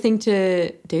it's a weird thing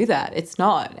to do that. It's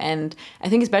not. And I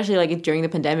think especially like during the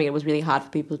pandemic, it was really hard for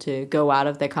people to go out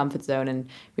of their comfort zone and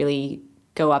really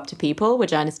go up to people,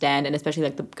 which I understand. And especially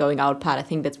like the going out part, I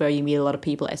think that's where you meet a lot of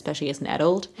people, especially as an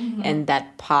adult. And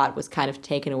that part was kind of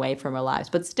taken away from our lives.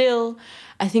 But still,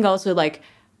 I think also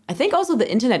the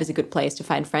internet is a good place to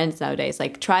find friends nowadays.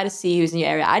 Like, try to see who's in your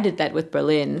area. I did that with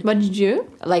Berlin. What did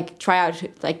you? Like, try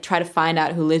to find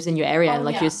out who lives in your area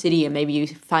and your city, and maybe you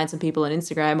find some people on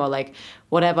Instagram or like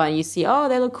whatever, and you see, oh,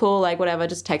 they look cool, like whatever,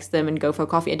 just text them and go for a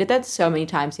coffee. I did that so many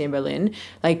times here in Berlin.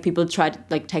 Like, people tried to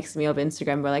like text me over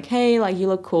Instagram, were like, hey, like you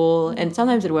look cool, and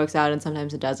sometimes it works out and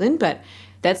sometimes it doesn't. But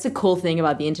that's the cool thing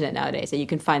about the internet nowadays, that you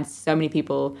can find so many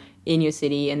people in your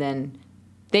city, and then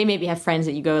they maybe have friends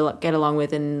that you go get along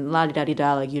with, and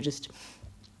la-di-da-di-da, like you just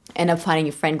end up finding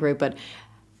your friend group. But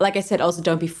like I said, also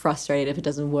don't be frustrated if it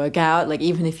doesn't work out. Like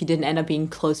even if you didn't end up being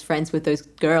close friends with those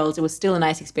girls, it was still a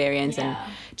nice experience, and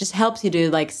just helps you to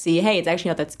like see, hey, it's actually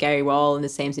not that scary. We're all in the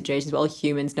same situations. We're all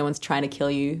humans. No one's trying to kill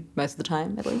you most of the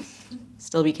time, at least.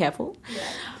 Still be careful. Yeah.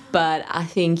 But I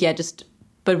think,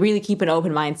 but really keep an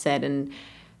open mindset and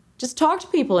just talk to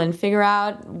people and figure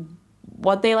out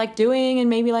what they like doing,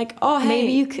 and maybe like, oh, hey.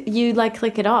 Maybe you like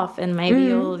click it off, and maybe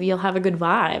you'll have a good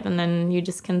vibe, and then you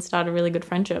just can start a really good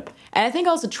friendship. And I think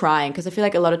also trying, because I feel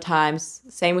like a lot of times,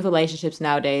 same with relationships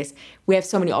nowadays, we have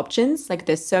so many options. Like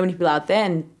there's so many people out there,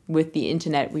 and with the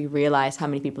internet, we realize how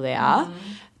many people there are,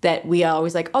 that we are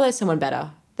always like, oh, there's someone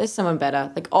better. There's someone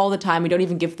better. Like all the time, we don't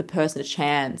even give the person a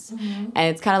chance. And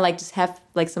it's kind of like just have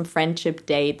like some friendship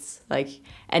dates, like,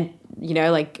 and you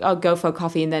know, like, oh, go for a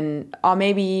coffee, and then, or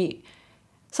maybe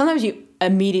sometimes you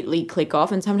immediately click off,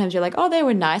 and sometimes you're like, oh, they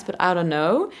were nice, but I don't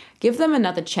know. Give them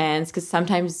another chance, because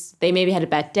sometimes they maybe had a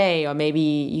bad day, or maybe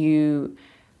you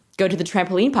go to the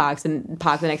trampoline park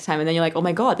the next time, and then you're like, oh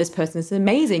my God, this person is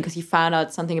amazing, because you found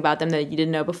out something about them that you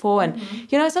didn't know before. And,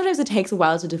 you know, sometimes it takes a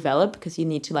while to develop, because you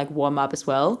need to like warm up as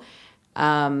well.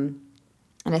 And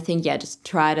I think, just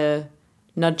try to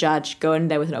not judge, go in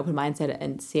there with an open mindset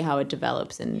and see how it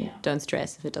develops, and don't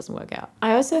stress if it doesn't work out.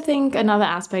 I also think another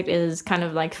aspect is kind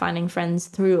of like finding friends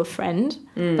through a friend.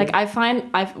 Like I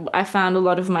found a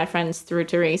lot of my friends through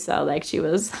Theresa. Like she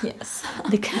was the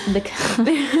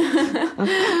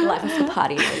life of the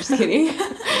party. I'm just kidding.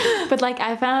 But like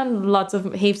I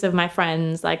found heaps of my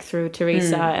friends like through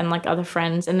Theresa and like other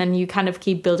friends, and then you kind of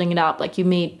keep building it up. Like you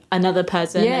meet another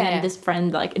person, and then this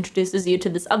friend like introduces you to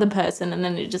this other person, and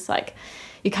then it just like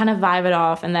you kind of vibe it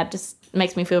off, and that just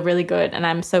makes me feel really good. And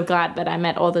I'm so glad that I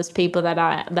met all those people that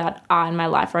are in my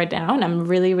life right now, and I'm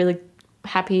really, really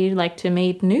happy like to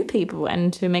meet new people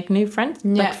and to make new friends,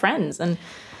 like friends, and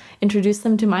introduce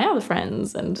them to my other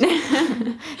friends, and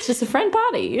it's just a friend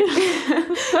party.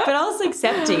 But also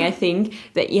accepting, I think,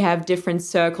 that you have different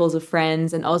circles of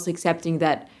friends, and also accepting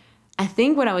that I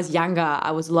think when I was younger, I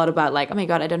was a lot about like, oh my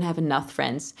God, I don't have enough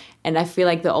friends. And I feel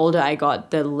like the older I got,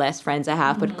 the less friends I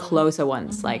have, but closer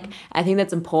ones. Like, I think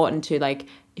that's important to like,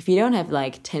 if you don't have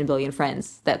like 10 billion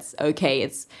friends, that's okay.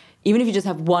 It's even if you just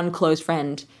have one close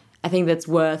friend, I think that's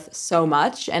worth so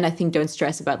much. And I think don't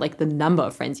stress about like the number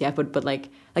of friends you have, but like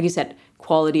you said,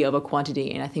 quality over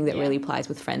quantity. And I think that really applies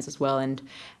with friends as well. And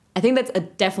I think that's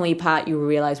definitely a part you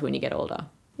realize when you get older.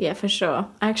 Yeah, for sure.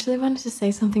 I actually wanted to say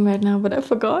something right now, but I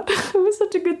forgot. It was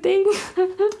such a good thing.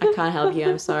 I can't help you.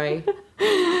 I'm sorry.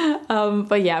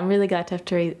 But yeah, I'm really glad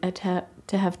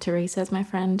to have Theresa as my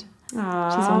friend.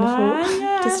 Aww, she's wonderful.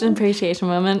 Yeah. Just an appreciation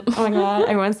moment. Oh my God.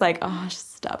 Everyone's like, oh,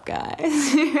 stop,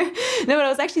 guys. No, but I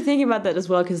was actually thinking about that as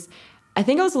well, because I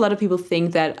think also a lot of people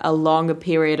think that a longer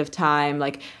period of time,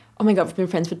 like, oh my God, we've been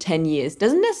friends for 10 years,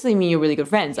 doesn't necessarily mean you're really good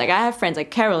friends. Like I have friends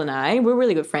like Carol and we're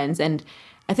really good friends, and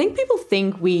I think people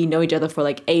think we know each other for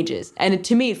like ages. And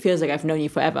to me, it feels like I've known you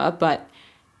forever, but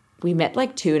we met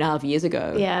like 2.5 years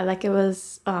ago. Yeah, like it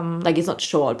was... like it's not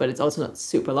short, but it's also not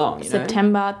super long, you know?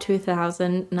 September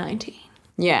 2019.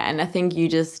 Yeah, and I think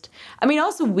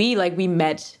also we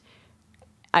met...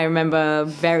 I remember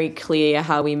very clear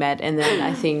how we met, and then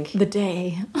I think... the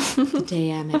day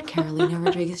I met Carolina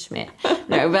Rodriguez-Schmidt.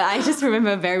 No, but I just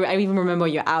remember I even remember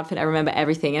your outfit. I remember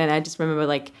everything. And I just remember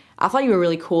like, I thought you were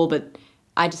really cool, but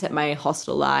I just had my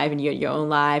hostel live and you had your own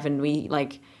live, and we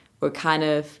like were kind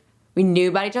of... We knew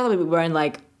about each other, but we weren't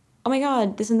like, oh my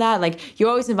God, this and that. Like, you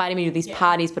always invited me to these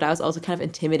parties, but I was also kind of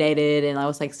intimidated, and I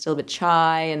was like still a bit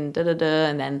shy and da-da-da.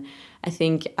 And then I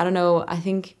think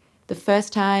the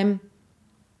first time...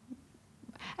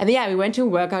 And yeah, we went to a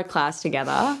workout class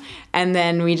together, and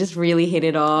then we just really hit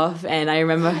it off. And I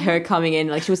remember her coming in,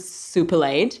 like she was super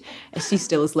late. And she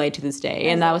still is late to this day.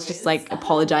 And I was just like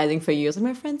apologizing for you. I was like,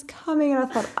 my friend's coming.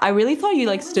 And I really thought you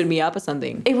like stood me up or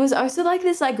something. It was also like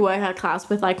this like workout class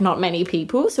with like not many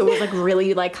people. So it was like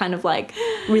really like kind of like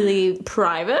really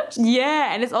private.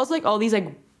 Yeah. And it's also like all these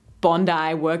like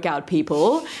Bondi workout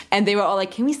people, and they were all like,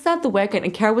 can we start the workout?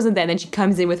 And Kara wasn't there, and then she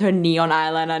comes in with her neon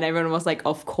eyeliner, and everyone was like,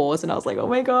 of course. And I was like, oh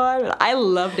my God, I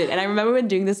loved it. And I remember we were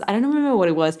doing this, I don't remember what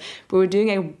it was, but we were doing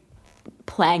a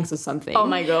planks or something. Oh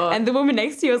my God. And the woman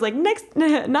next to you was like, nice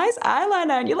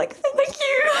eyeliner, and you're like, thank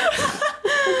you.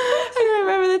 I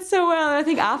remember that so well. And I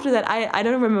think after that, I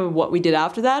don't remember what we did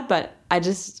after that, but I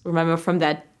just remember from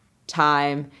that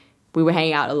time we were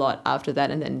hanging out a lot after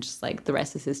that, and then just like the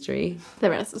rest is history. The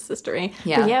rest is history.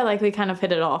 Yeah. But yeah, like we kind of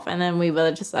hit it off, and then we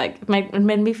were just like, it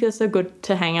made me feel so good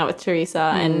to hang out with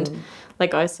Theresa, and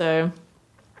like also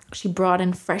she brought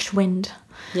in fresh wind.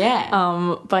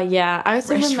 Yeah. But yeah, I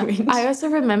also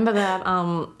remember that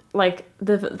like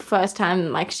the first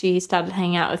time like she started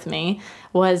hanging out with me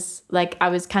was like I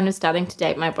was kind of starting to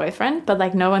date my boyfriend, but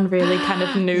like no one really kind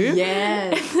of knew.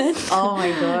 Yes. Oh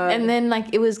my god. And then like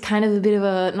it was kind of a bit of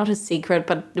a, not a secret,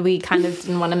 but we kind of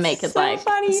didn't want to make it like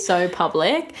funny. So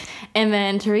public. And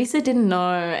then Theresa didn't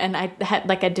know, and I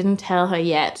didn't tell her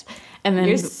yet. And then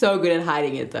you're so good at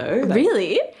hiding it though. Like,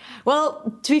 really?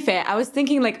 Well, to be fair, I was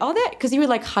thinking like, oh, because you were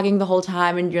like hugging the whole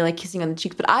time and you're like kissing on the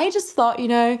cheeks. But I just thought, you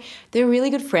know, they're really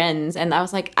good friends. And I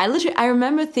was like, I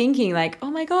remember thinking like,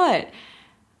 oh my God,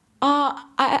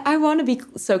 I want to be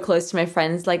so close to my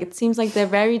friends. Like, it seems like they're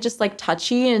very just like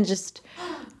touchy and just,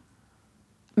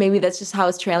 maybe that's just how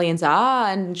Australians are.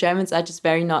 And Germans are just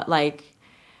very not like,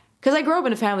 because I grew up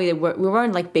in a family that we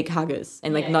weren't like big huggers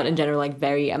and like not in general like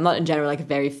I'm not in general like a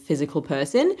very physical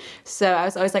person. So I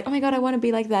was always like, oh my God, I want to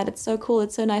be like that. It's so cool.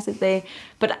 It's so nice that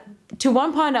but to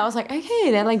one point I was like,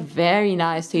 okay, they're like very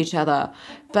nice to each other.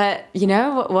 But you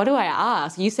know, what do I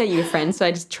ask? You said you were friends, so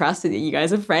I just trusted that you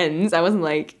guys are friends. I wasn't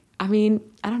like, I mean,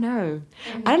 I don't know.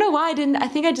 I don't know why I didn't. I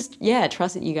think I just,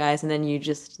 trusted you guys, and then you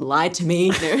just lied to me.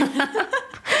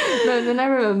 No, then I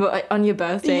remember on your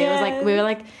birthday, it was like, we were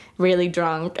like really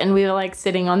drunk, and we were like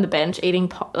sitting on the bench eating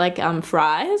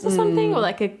fries or something, or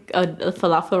like a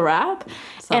falafel wrap.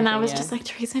 And I was just like,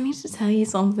 Theresa, I need to tell you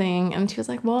something. And she was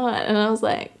like, what? And I was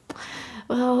like,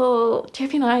 well,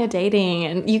 Jeffy and I are dating.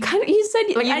 And you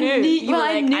said like, you knew.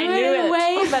 I knew it in a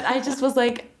way, but I just was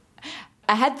like,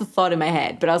 I had the thought in my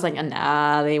head, but I was like,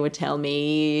 nah, they would tell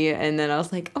me. And then I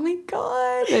was like, oh my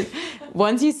God. And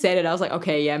once you said it, I was like,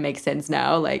 okay, yeah, makes sense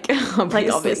now. Like,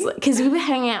 obviously. Because we were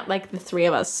hanging out, like, the three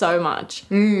of us so much.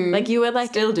 Like, you were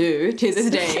like... Still do, to this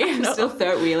day. I'm still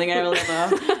third wheeling. I will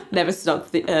never stop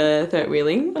third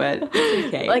wheeling, but it's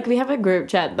okay. Like, we have a group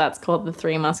chat that's called the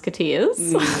Three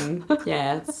Musketeers.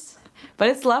 Yeah, but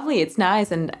it's lovely. It's nice.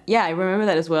 And yeah, I remember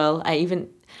that as well. I don't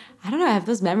know, I have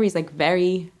those memories, like,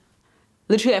 very...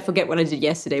 Literally, I forget what I did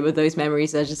yesterday, but those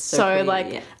memories are just so pretty.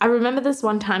 Like, yeah. I remember this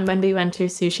one time when we went to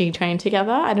Sushi Train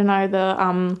together. I don't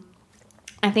know,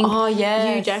 I think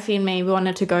you, Jeffy, and me, we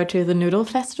wanted to go to the Noodle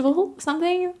Festival or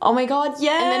something. Oh my God,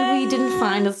 yeah. And then we didn't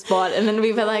find a spot. And then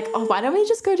we were like, oh, why don't we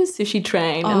just go to Sushi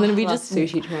Train? And then we just...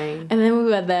 Sushi Train. And then we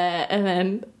were there, and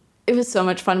then... It was so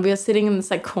much fun. We were sitting in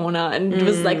this like corner, and it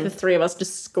was like the three of us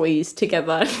just squeezed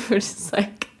together. We were just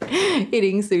like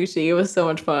eating sushi. It was so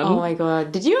much fun. Oh my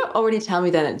God! Did you already tell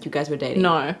me that you guys were dating?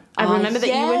 No, I remember that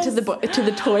you went to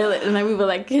the toilet, and then we were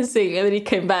like kissing, and then he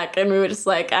came back, and we were just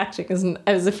like acting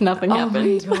as if nothing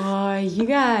happened. Oh my God, you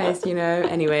guys! You know.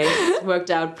 Anyway, it worked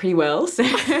out pretty well. So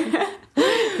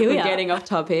we're getting off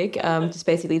topic. Just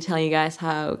basically telling you guys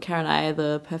how Kara and I are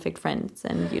the perfect friends,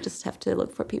 and you just have to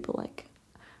look for people like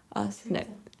us. No.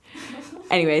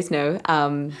 Anyways, no.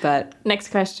 But next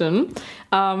question.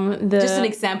 Just an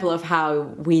example of how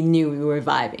we knew we were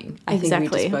vibing. I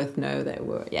think we just both know that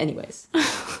we're... Yeah, anyways.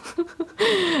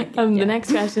 The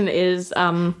next question is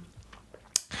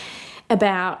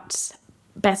about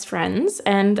best friends.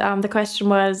 And the question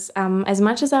was, as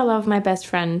much as I love my best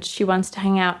friend, she wants to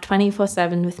hang out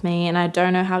 24/7 with me, and I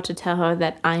don't know how to tell her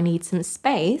that I need some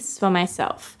space for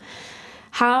myself.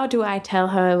 How do I tell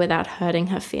her without hurting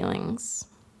her feelings?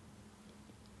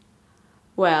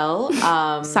 Well,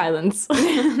 silence.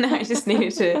 No, I just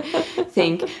needed to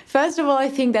think. First of all, I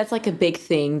think that's like a big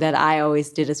thing that I always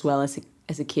did as well as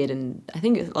a kid, and I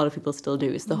think a lot of people still do,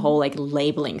 is the whole like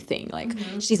labeling thing. Like,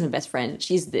 she's my best friend,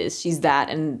 she's this, she's that,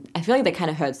 and I feel like that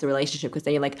kind of hurts the relationship, because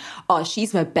then you're like, oh,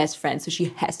 she's my best friend, so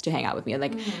she has to hang out with me. And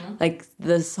like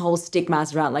this whole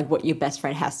stigmas around like what your best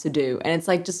friend has to do, and it's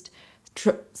like just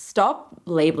stop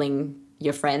labeling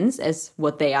your friends as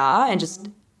what they are, and just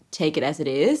take it as it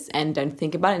is, and don't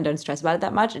think about it and don't stress about it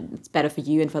that much. It's better for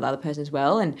you and for the other person as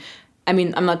well. And I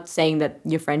mean, I'm not saying that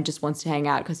your friend just wants to hang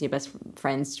out because you're best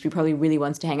friends. She probably really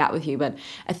wants to hang out with you. But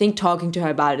I think talking to her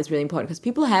about it is really important, because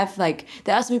people have like,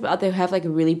 there are some people out there who have like a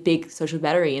really big social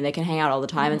battery and they can hang out all the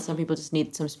time. And some people just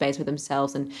need some space for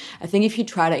themselves. And I think if you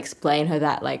try to explain her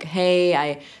that, like, hey,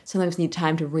 I sometimes need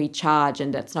time to recharge,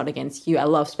 and that's not against you. I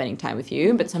love spending time with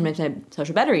you, but sometimes my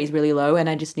social battery is really low and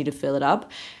I just need to fill it up.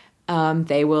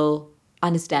 They will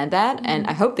understand that. And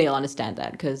I hope they'll understand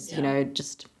that, because, you know,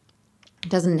 just...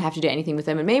 doesn't have to do anything with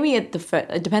them. And maybe it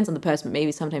depends on the person, but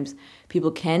maybe sometimes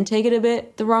people can take it a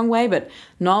bit the wrong way. But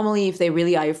normally, if they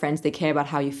really are your friends, they care about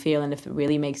how you feel. And if it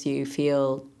really makes you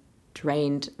feel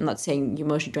drained, I'm not saying you're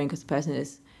emotionally drained because the person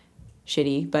is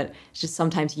shitty, but it's just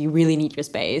sometimes you really need your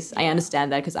space. I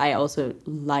understand that because I also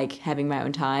like having my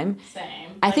own time.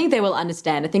 Same. I think they will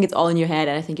understand. I think it's all in your head,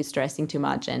 and I think you're stressing too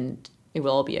much, and it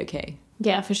will all be okay.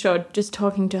 Yeah, for sure. Just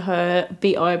talking to her,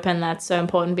 be open. That's so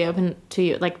important. Be open to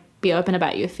you, like be open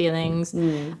about your feelings.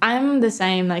 I'm the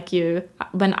same like you.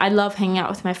 When I love hanging out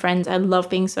with my friends, I love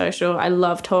being social. I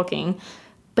love talking.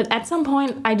 But at some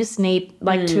point, I just need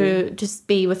like to just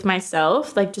be with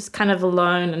myself, like just kind of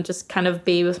alone and just kind of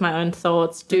be with my own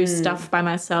thoughts, do stuff by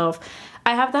myself.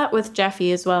 I have that with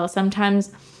Jeffy as well.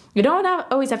 Sometimes you don't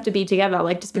always have to be together.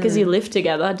 Like just because you live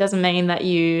together doesn't mean that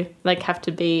you like have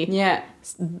to be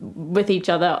with each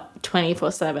other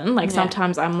 24/7. Like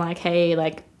sometimes I'm like, hey,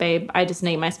 like babe, I just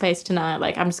need my space tonight.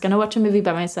 Like I'm just gonna watch a movie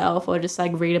by myself or just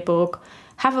like read a book,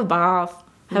 have a bath.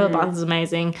 Have a bath is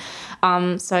amazing.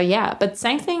 So yeah, but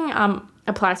same thing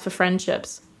applies for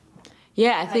friendships.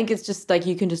 Yeah, I think it's just like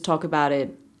you can just talk about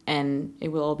it and it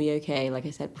will all be okay, like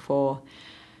I said before.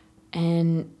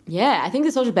 And yeah, I think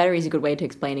the social battery is a good way to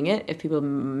explaining it if people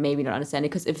maybe don't understand it,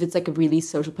 because if it's like a really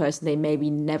social person, they maybe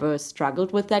never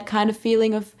struggled with that kind of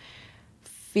feeling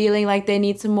like they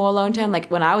need some more alone time.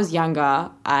 Like when I was younger,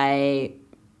 I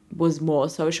was more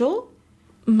social.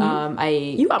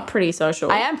 You are pretty social.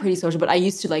 I am pretty social, but I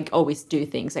used to like always do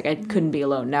things. Like I couldn't be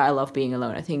alone. Now I love being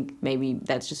alone. I think maybe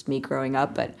that's just me growing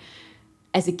up. But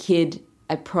as a kid,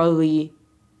 I probably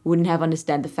wouldn't have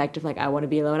understand the fact of like I want to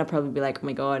be alone. I'd probably be like, oh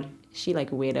my God, is she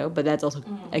like a weirdo? But that's also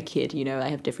a kid, you know, I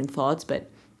have different thoughts. But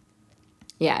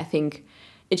yeah, I think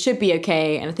it should be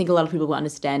okay. And I think a lot of people will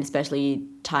understand, especially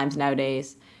times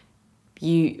nowadays.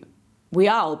 We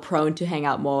are all prone to hang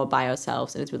out more by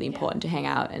ourselves, and it's really important to hang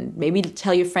out and maybe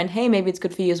tell your friend, hey, maybe it's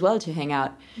good for you as well to hang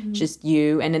out, just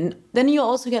you. And then you'll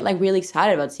also get like really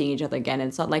excited about seeing each other again. And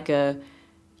it's not like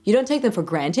you don't take them for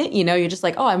granted, you know, you're just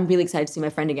like, oh, I'm really excited to see my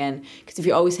friend again. Because if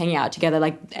you're always hanging out together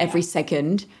like every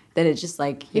second, then it's just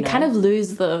like, you know, kind of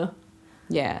lose the...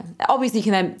 Yeah. Obviously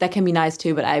that can be nice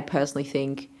too, but I personally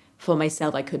think for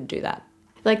myself, I couldn't do that.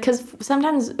 Like, because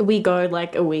sometimes we go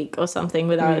like a week or something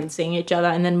without seeing each other,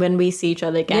 and then when we see each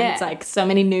other again, it's like so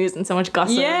many news and so much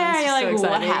gossip. Yeah, you're like, so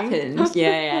what happened?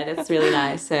 yeah, that's really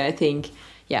nice. So I think,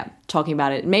 talking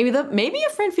about it. Maybe your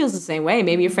friend feels the same way.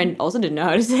 Maybe your friend also didn't know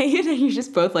how to say it, and you're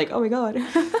just both like, oh my God,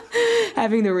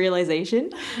 having the realization.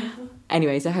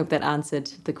 Anyways, I hope that answered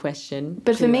the question.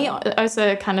 But for me,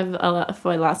 also kind of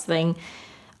for the last thing,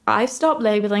 I've stopped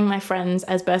labeling my friends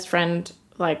as best friend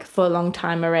like for a long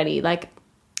time already. Like,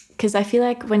 because I feel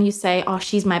like when you say, oh,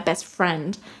 she's my best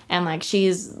friend, and like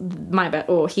she's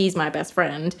or he's my best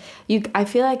friend, I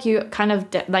feel like you kind of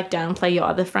like downplay your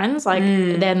other friends, like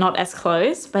they're not as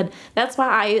close. But that's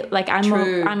why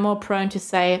I'm more prone to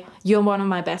say you're one of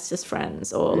my bestest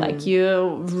friends, or like you're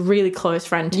a really close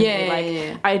friend to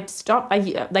me.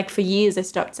 Like for years I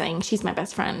stopped saying she's my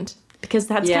best friend, because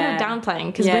that's kind of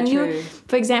downplaying. Because when you,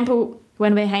 for example,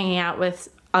 when we're hanging out with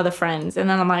other friends, and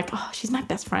then I'm like, oh, she's my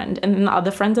best friend, and then the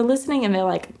other friends are listening and they're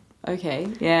like, okay,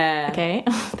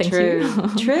 thank you.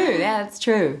 True, yeah, that's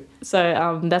true.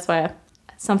 So that's why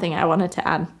something I wanted to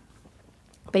add.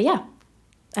 But yeah,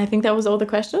 I think that was all the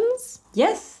questions.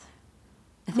 Yes,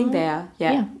 I think they are.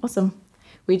 Yeah, awesome.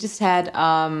 We just had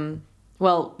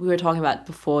we were talking about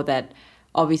before that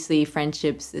obviously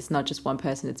friendships is not just one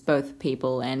person, it's both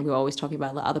people, and we're always talking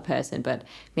about the other person, but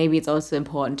maybe it's also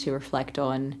important to reflect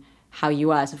on how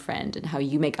you are as a friend and how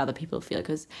you make other people feel.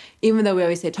 Because even though we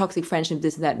always say toxic friendship,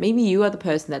 this and that, maybe you are the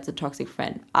person that's a toxic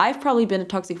friend. I've probably been a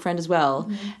toxic friend as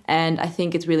well. And I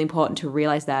think it's really important to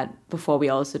realize that before we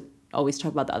also always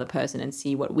talk about the other person and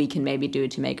see what we can maybe do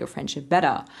to make a friendship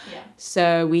better. Yeah.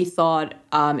 So we thought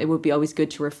it would be always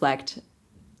good to reflect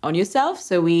on yourself.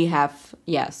 So we have,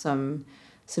 some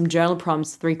journal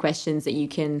prompts, 3 questions that you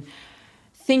can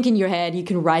think in your head, you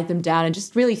can write them down and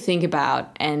just really think about,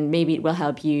 and maybe it will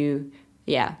help you,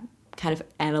 kind of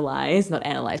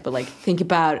but like think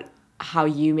about how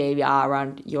you maybe are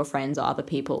around your friends or other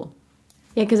people.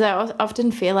 Yeah, because I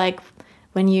often feel like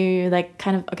when you like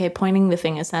kind of, okay, pointing the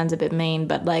finger sounds a bit mean,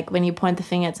 but like when you point the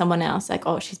finger at someone else, like,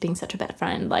 oh, she's being such a bad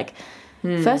friend, like,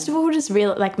 first of all, just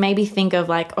really like maybe think of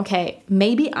like, okay,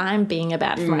 maybe I'm being a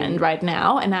bad friend right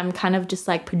now, and I'm kind of just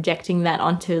like projecting that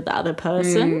onto the other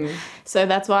person. So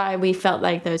that's why we felt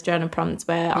like those journal prompts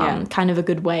were kind of a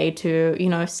good way to, you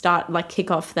know, start like kick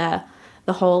off the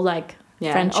whole like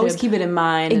friendship. Always keep it in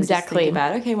mind. Exactly. And just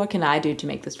think about, okay, what can I do to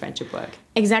make this friendship work?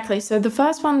 Exactly. So the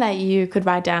first one that you could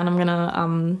write down,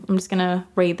 I'm just gonna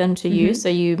read them to you. So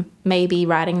you may be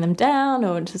writing them down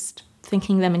or just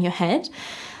thinking them in your head.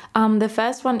 The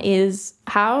first one is,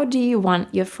 how do you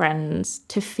want your friends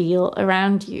to feel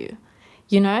around you?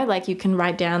 like you can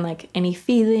write down like any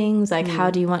feelings, like how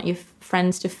do you want your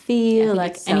friends to feel,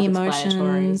 like any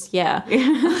emotions. Yeah.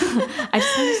 I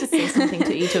just wanted to say something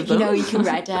to each of them. You can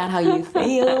write down how you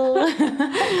feel.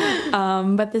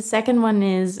 But the second one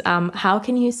is how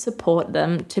can you support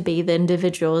them to be the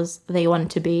individuals they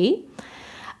want to be?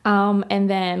 And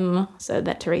then, so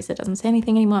that Theresa doesn't say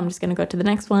anything anymore, I'm just going to go to the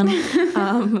next one.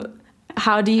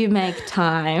 How do you make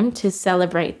time to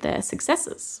celebrate their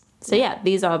successes? So yeah,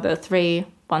 these are the 3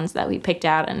 ones that we picked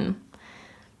out, and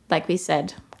like we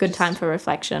said, good time for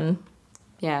reflection.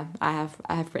 Yeah, I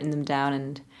have written them down,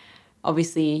 and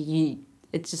obviously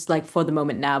it's just like for the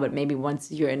moment now, but maybe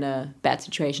once you're in a bad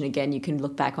situation again, you can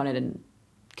look back on it, and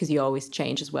because you always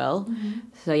change as well.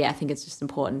 So yeah, I think it's just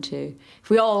important to, if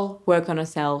we all work on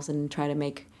ourselves and try to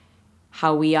make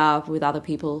how we are with other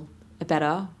people a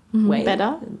better way.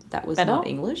 Better? That was better? Not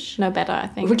English. No, better, I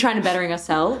think. If we're trying to bettering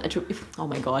ourselves, oh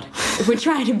my God. If we're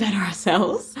trying to better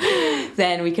ourselves,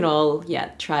 then we can all,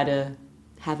 try to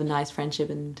have a nice friendship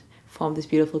and form this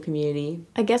beautiful community.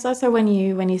 I guess also when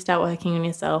you start working on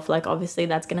yourself, like obviously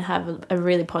that's going to have a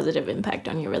really positive impact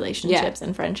on your relationships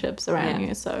and friendships around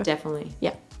you. So definitely.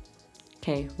 Yeah.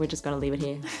 Okay, we're just going to leave it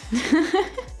here.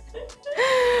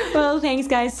 Well, thanks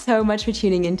guys so much for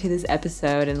tuning into this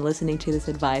episode and listening to this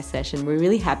advice session. We're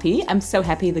really happy. I'm so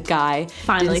happy the guy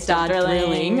finally didn't start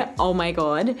drilling. Oh my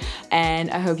God.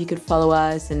 And I hope you could follow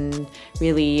us and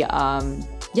really,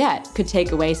 could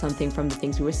take away something from the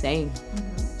things we were saying.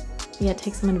 Yeah,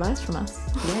 take some advice from us.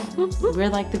 Yeah, we're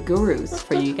like the gurus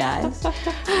for you guys.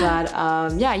 But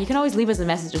you can always leave us a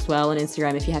message as well on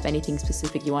Instagram if you have anything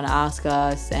specific you want to ask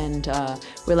us. And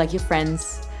we're like your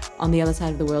friends on the other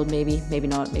side of the world, maybe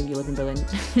not, maybe you live in Berlin.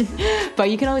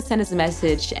 But you can always send us a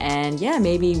message, and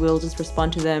maybe we'll just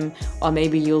respond to them, or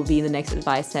maybe you'll be in the next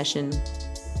advice session.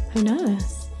 Who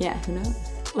knows? Yeah, who knows?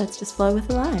 Let's just flow with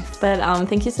the life. But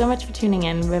thank you so much for tuning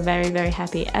in. We're very, very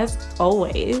happy, as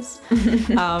always,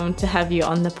 to have you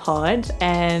on the pod.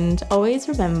 And always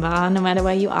remember, no matter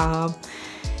where you are,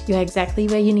 you're exactly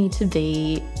where you need to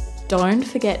be. Don't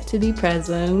forget to be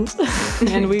present.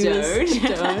 And we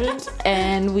don't.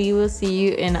 And we will see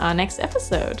you in our next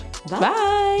episode.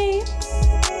 Bye.